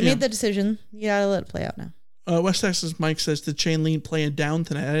 They made the decision. You got to let it play out now. West Texas Mike says, did Shane Lean play it down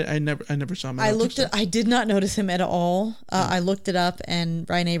tonight? I never saw him. I did not notice him at all. I looked it up, and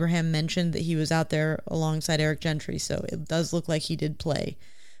Ryan Abraham mentioned that he was out there alongside Eric Gentry, so it does look like he did play,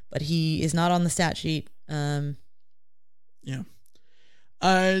 but he is not on the stat sheet. Yeah.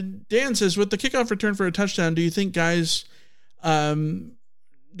 Dan says, with the kickoff return for a touchdown, do you think guys, do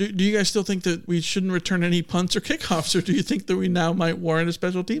you guys still think that we shouldn't return any punts or kickoffs, or do you think that we now might warrant a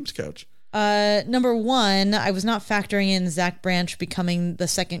special teams coach? Number one, I was not factoring in Zach Branch becoming the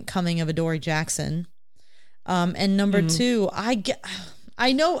second coming of Adoree Jackson. And number two, I get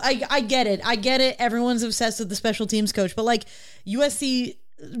it. I get it. Everyone's obsessed with the special teams coach, but like USC,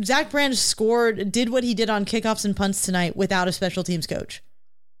 Zach Branch did what he did on kickoffs and punts tonight without a special teams coach.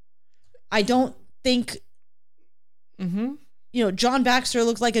 I don't think, John Baxter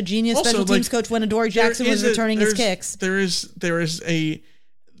looked like a genius special teams coach when Adoree Jackson was returning his kicks.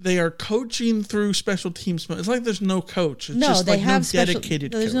 They are coaching through special teams. It's like there's no coach. It's just like no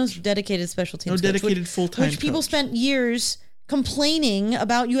dedicated coach. There's no dedicated special teams coach. No dedicated full-time coach. Which people spent years complaining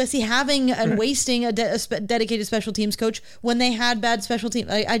about USC having and wasting a dedicated special teams coach when they had bad special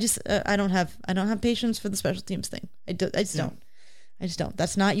teams. I don't have patience for the special teams thing. I just don't.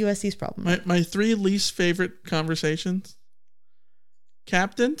 That's not USC's problem. My three least favorite conversations: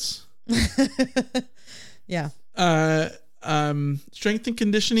 captains. Yeah. Strength and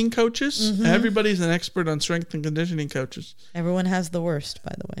conditioning coaches. Mm-hmm. Everybody's an expert on strength and conditioning coaches. Everyone has the worst,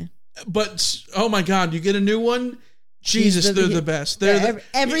 by the way. But oh my God, you get a new one. Jesus, they're the best.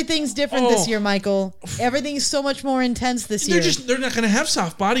 Everything's different this year, Michael. Everything's so much more intense this year. They're not going to have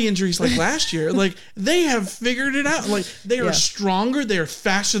soft body injuries like last year. Like they have figured it out. Like they are stronger. They are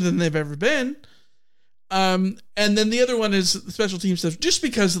faster than they've ever been. And then the other one is special team stuff. Just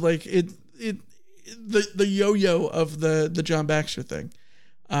because like the yo-yo of the John Baxter thing,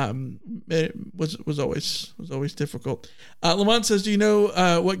 it was always difficult. Lamont says, do you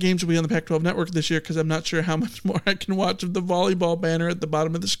know what games will be on the Pac-12 network this year? Because I'm not sure how much more I can watch of the volleyball banner at the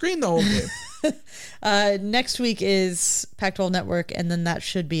bottom of the screen the whole game. Next week is Pac-12 network, and then that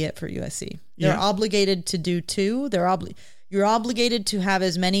should be it for USC. They're obligated to do two. You're obligated to have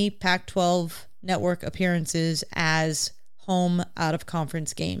as many Pac-12 network appearances as home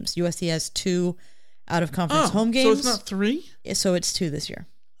out-of-conference games. USC has 2 out-of-conference home games. So it's not 3? So it's 2 this year.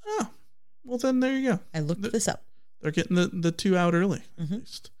 Oh, well then there you go. I looked this up. They're getting the 2 out early,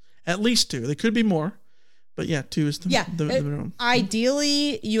 at least 2. They could be more, but 2 is the minimum.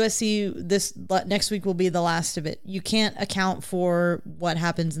 Ideally, USC this next week will be the last of it. You can't account for what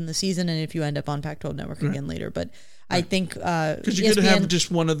happens in the season and if you end up on Pac-12 Network again later. But I think because you could have just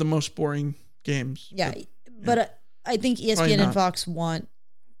one of the most boring games. Yeah, but I think ESPN and Fox want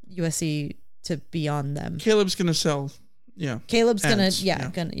USC to be on them. Caleb's gonna sell. Yeah, Caleb's ads. So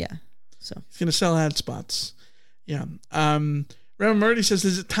he's gonna sell ad spots. Yeah. Remy Murdy says,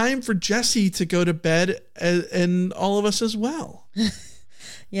 is it time for Jesse to go to bed and all of us as well?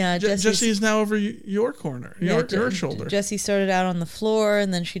 Yeah, Jesse is now over your corner, your shoulder. Jesse started out on the floor,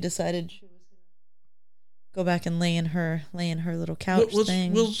 and then she decided she was gonna go back and lay in her little couch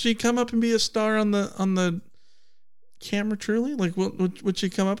thing. Will she come up and be a star on the camera truly? Like, would she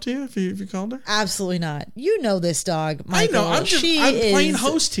come up to you if you called her? Absolutely not. You know this dog, Michael. I know. I'm playing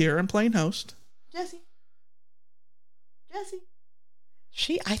host here. I'm playing host. Jessie.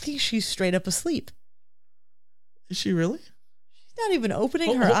 I think she's straight up asleep. Is she really? She's not even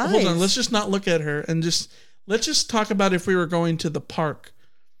opening her eyes. Hold on. Let's just not look at her and let's just talk about if we were going to the park.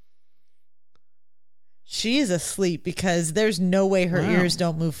 She is asleep because there's no way her ears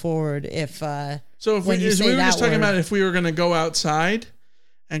don't move forward if. So if we were just talking about if we were going to go outside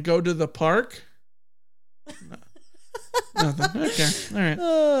and go to the park. Nothing. Okay. All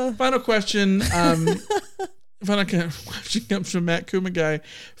right. Final question. Final question comes from Matt Kumagai.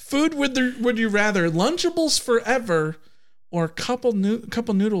 Food would you rather Lunchables forever or couple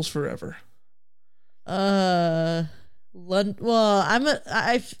noodles forever?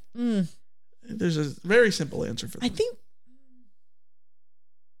 There's a very simple answer for that. I think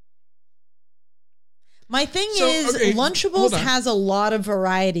my thing is Lunchables has a lot of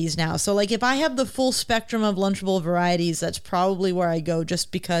varieties now. So like if I have the full spectrum of Lunchable varieties, that's probably where I go,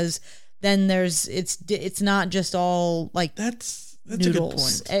 just because then it's not just all like that's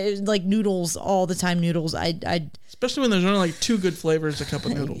noodles. a good point. Like noodles all the time. Noodles. I especially when there's only like 2 good flavors a cup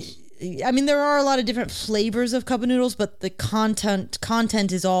of noodles. I mean, there are a lot of different flavors of cup of noodles, but the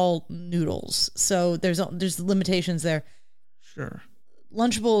content is all noodles. So there's limitations there. Sure.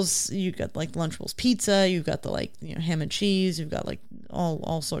 Lunchables, you got like Lunchables pizza, you've got the ham and cheese, you've got like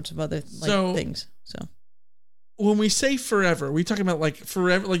all sorts of other things. So when we say forever, we talking about like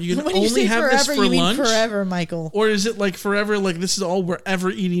forever, like you can when only have forever, this for you lunch? Mean forever, Michael. Or is it like forever, like this is all we're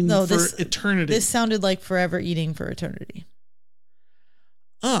ever eating for eternity? This sounded like forever eating for eternity.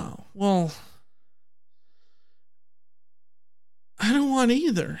 Oh, well, I don't want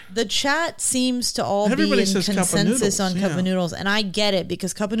either. The chat seems to all be in consensus on cup of noodles, and I get it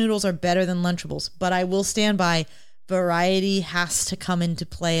because cup of noodles are better than Lunchables, but I will stand by variety has to come into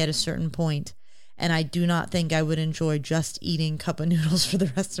play at a certain point, and I do not think I would enjoy just eating cup of noodles for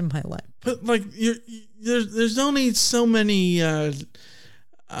the rest of my life. But like there's only so many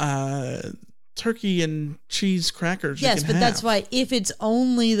turkey and cheese crackers. Yes, but that's why if it's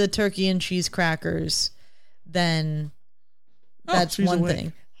only the turkey and cheese crackers, then that's one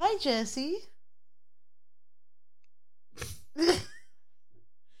thing. Hi, Jessie.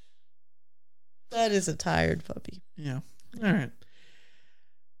 That is a tired puppy. Yeah. All right.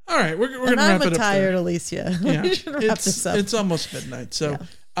 We're gonna wrap it up. I'm tired, Alicia. Yeah. We should wrap this up. It's almost midnight, so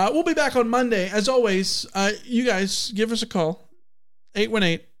we'll be back on Monday. As always, you guys give us a call.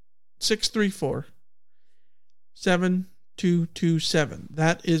 818-634-7227.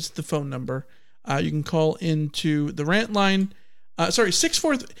 That is the phone number. You can call into the rant line.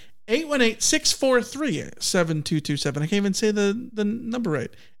 818-643-7227. I can't even say the number right.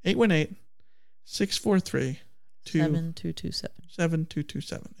 818-643-7227.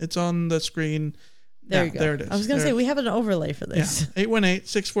 It's on the screen. There you go. There it is. I was going to say, we have an overlay for this. Yeah.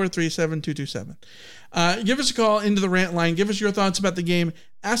 818-643-7227. Give us a call into the rant line. Give us your thoughts about the game.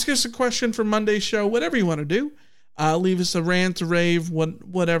 Ask us a question for Monday's show. Whatever you want to do. Leave us a rant, a rave,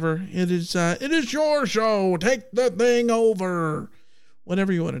 whatever. It is your show. Take the thing over.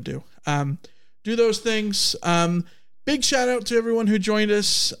 Whatever you want to do. Do those things. Big shout out to everyone who joined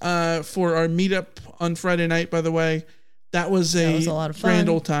us for our meetup on Friday night, by the way. That was a lot of fun. Grand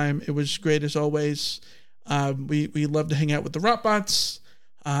old time. It was great as always. We love to hang out with the Rotbots.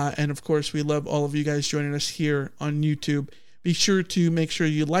 And of course, we love all of you guys joining us here on YouTube. Be sure to make sure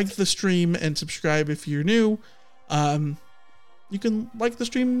you like the stream and subscribe if you're new. You can like the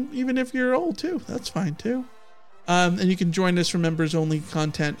stream even if you're old too. That's fine too. And you can join us for members only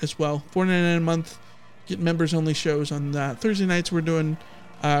content as well. $4.99 a month. Get members only shows on Thursday nights. We're doing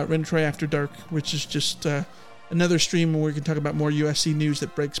Ren Troy After Dark, which is just another stream where we can talk about more USC news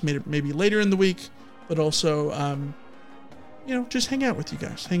that breaks maybe later in the week, but also just hang out with you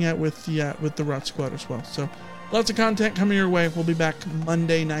guys. Hang out with the Rot Squad as well. So lots of content coming your way. We'll be back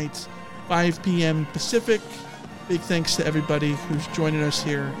Monday nights, 5 p.m. Pacific. Big thanks to everybody who's joining us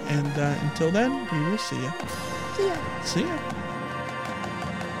here. And until then, we will see you. See ya.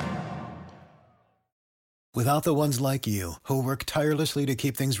 Without the ones like you, who work tirelessly to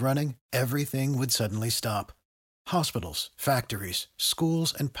keep things running, everything would suddenly stop. Hospitals, factories,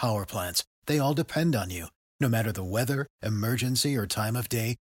 schools, and power plants, they all depend on you. No matter the weather, emergency, or time of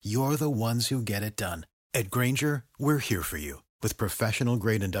day, you're the ones who get it done. At Grainger, we're here for you with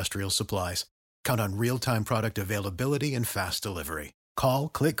professional-grade industrial supplies. Count on real-time product availability and fast delivery. Call,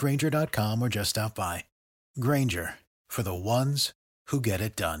 click Grainger.com, or just stop by. Grainger, for the ones who get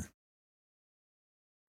it done.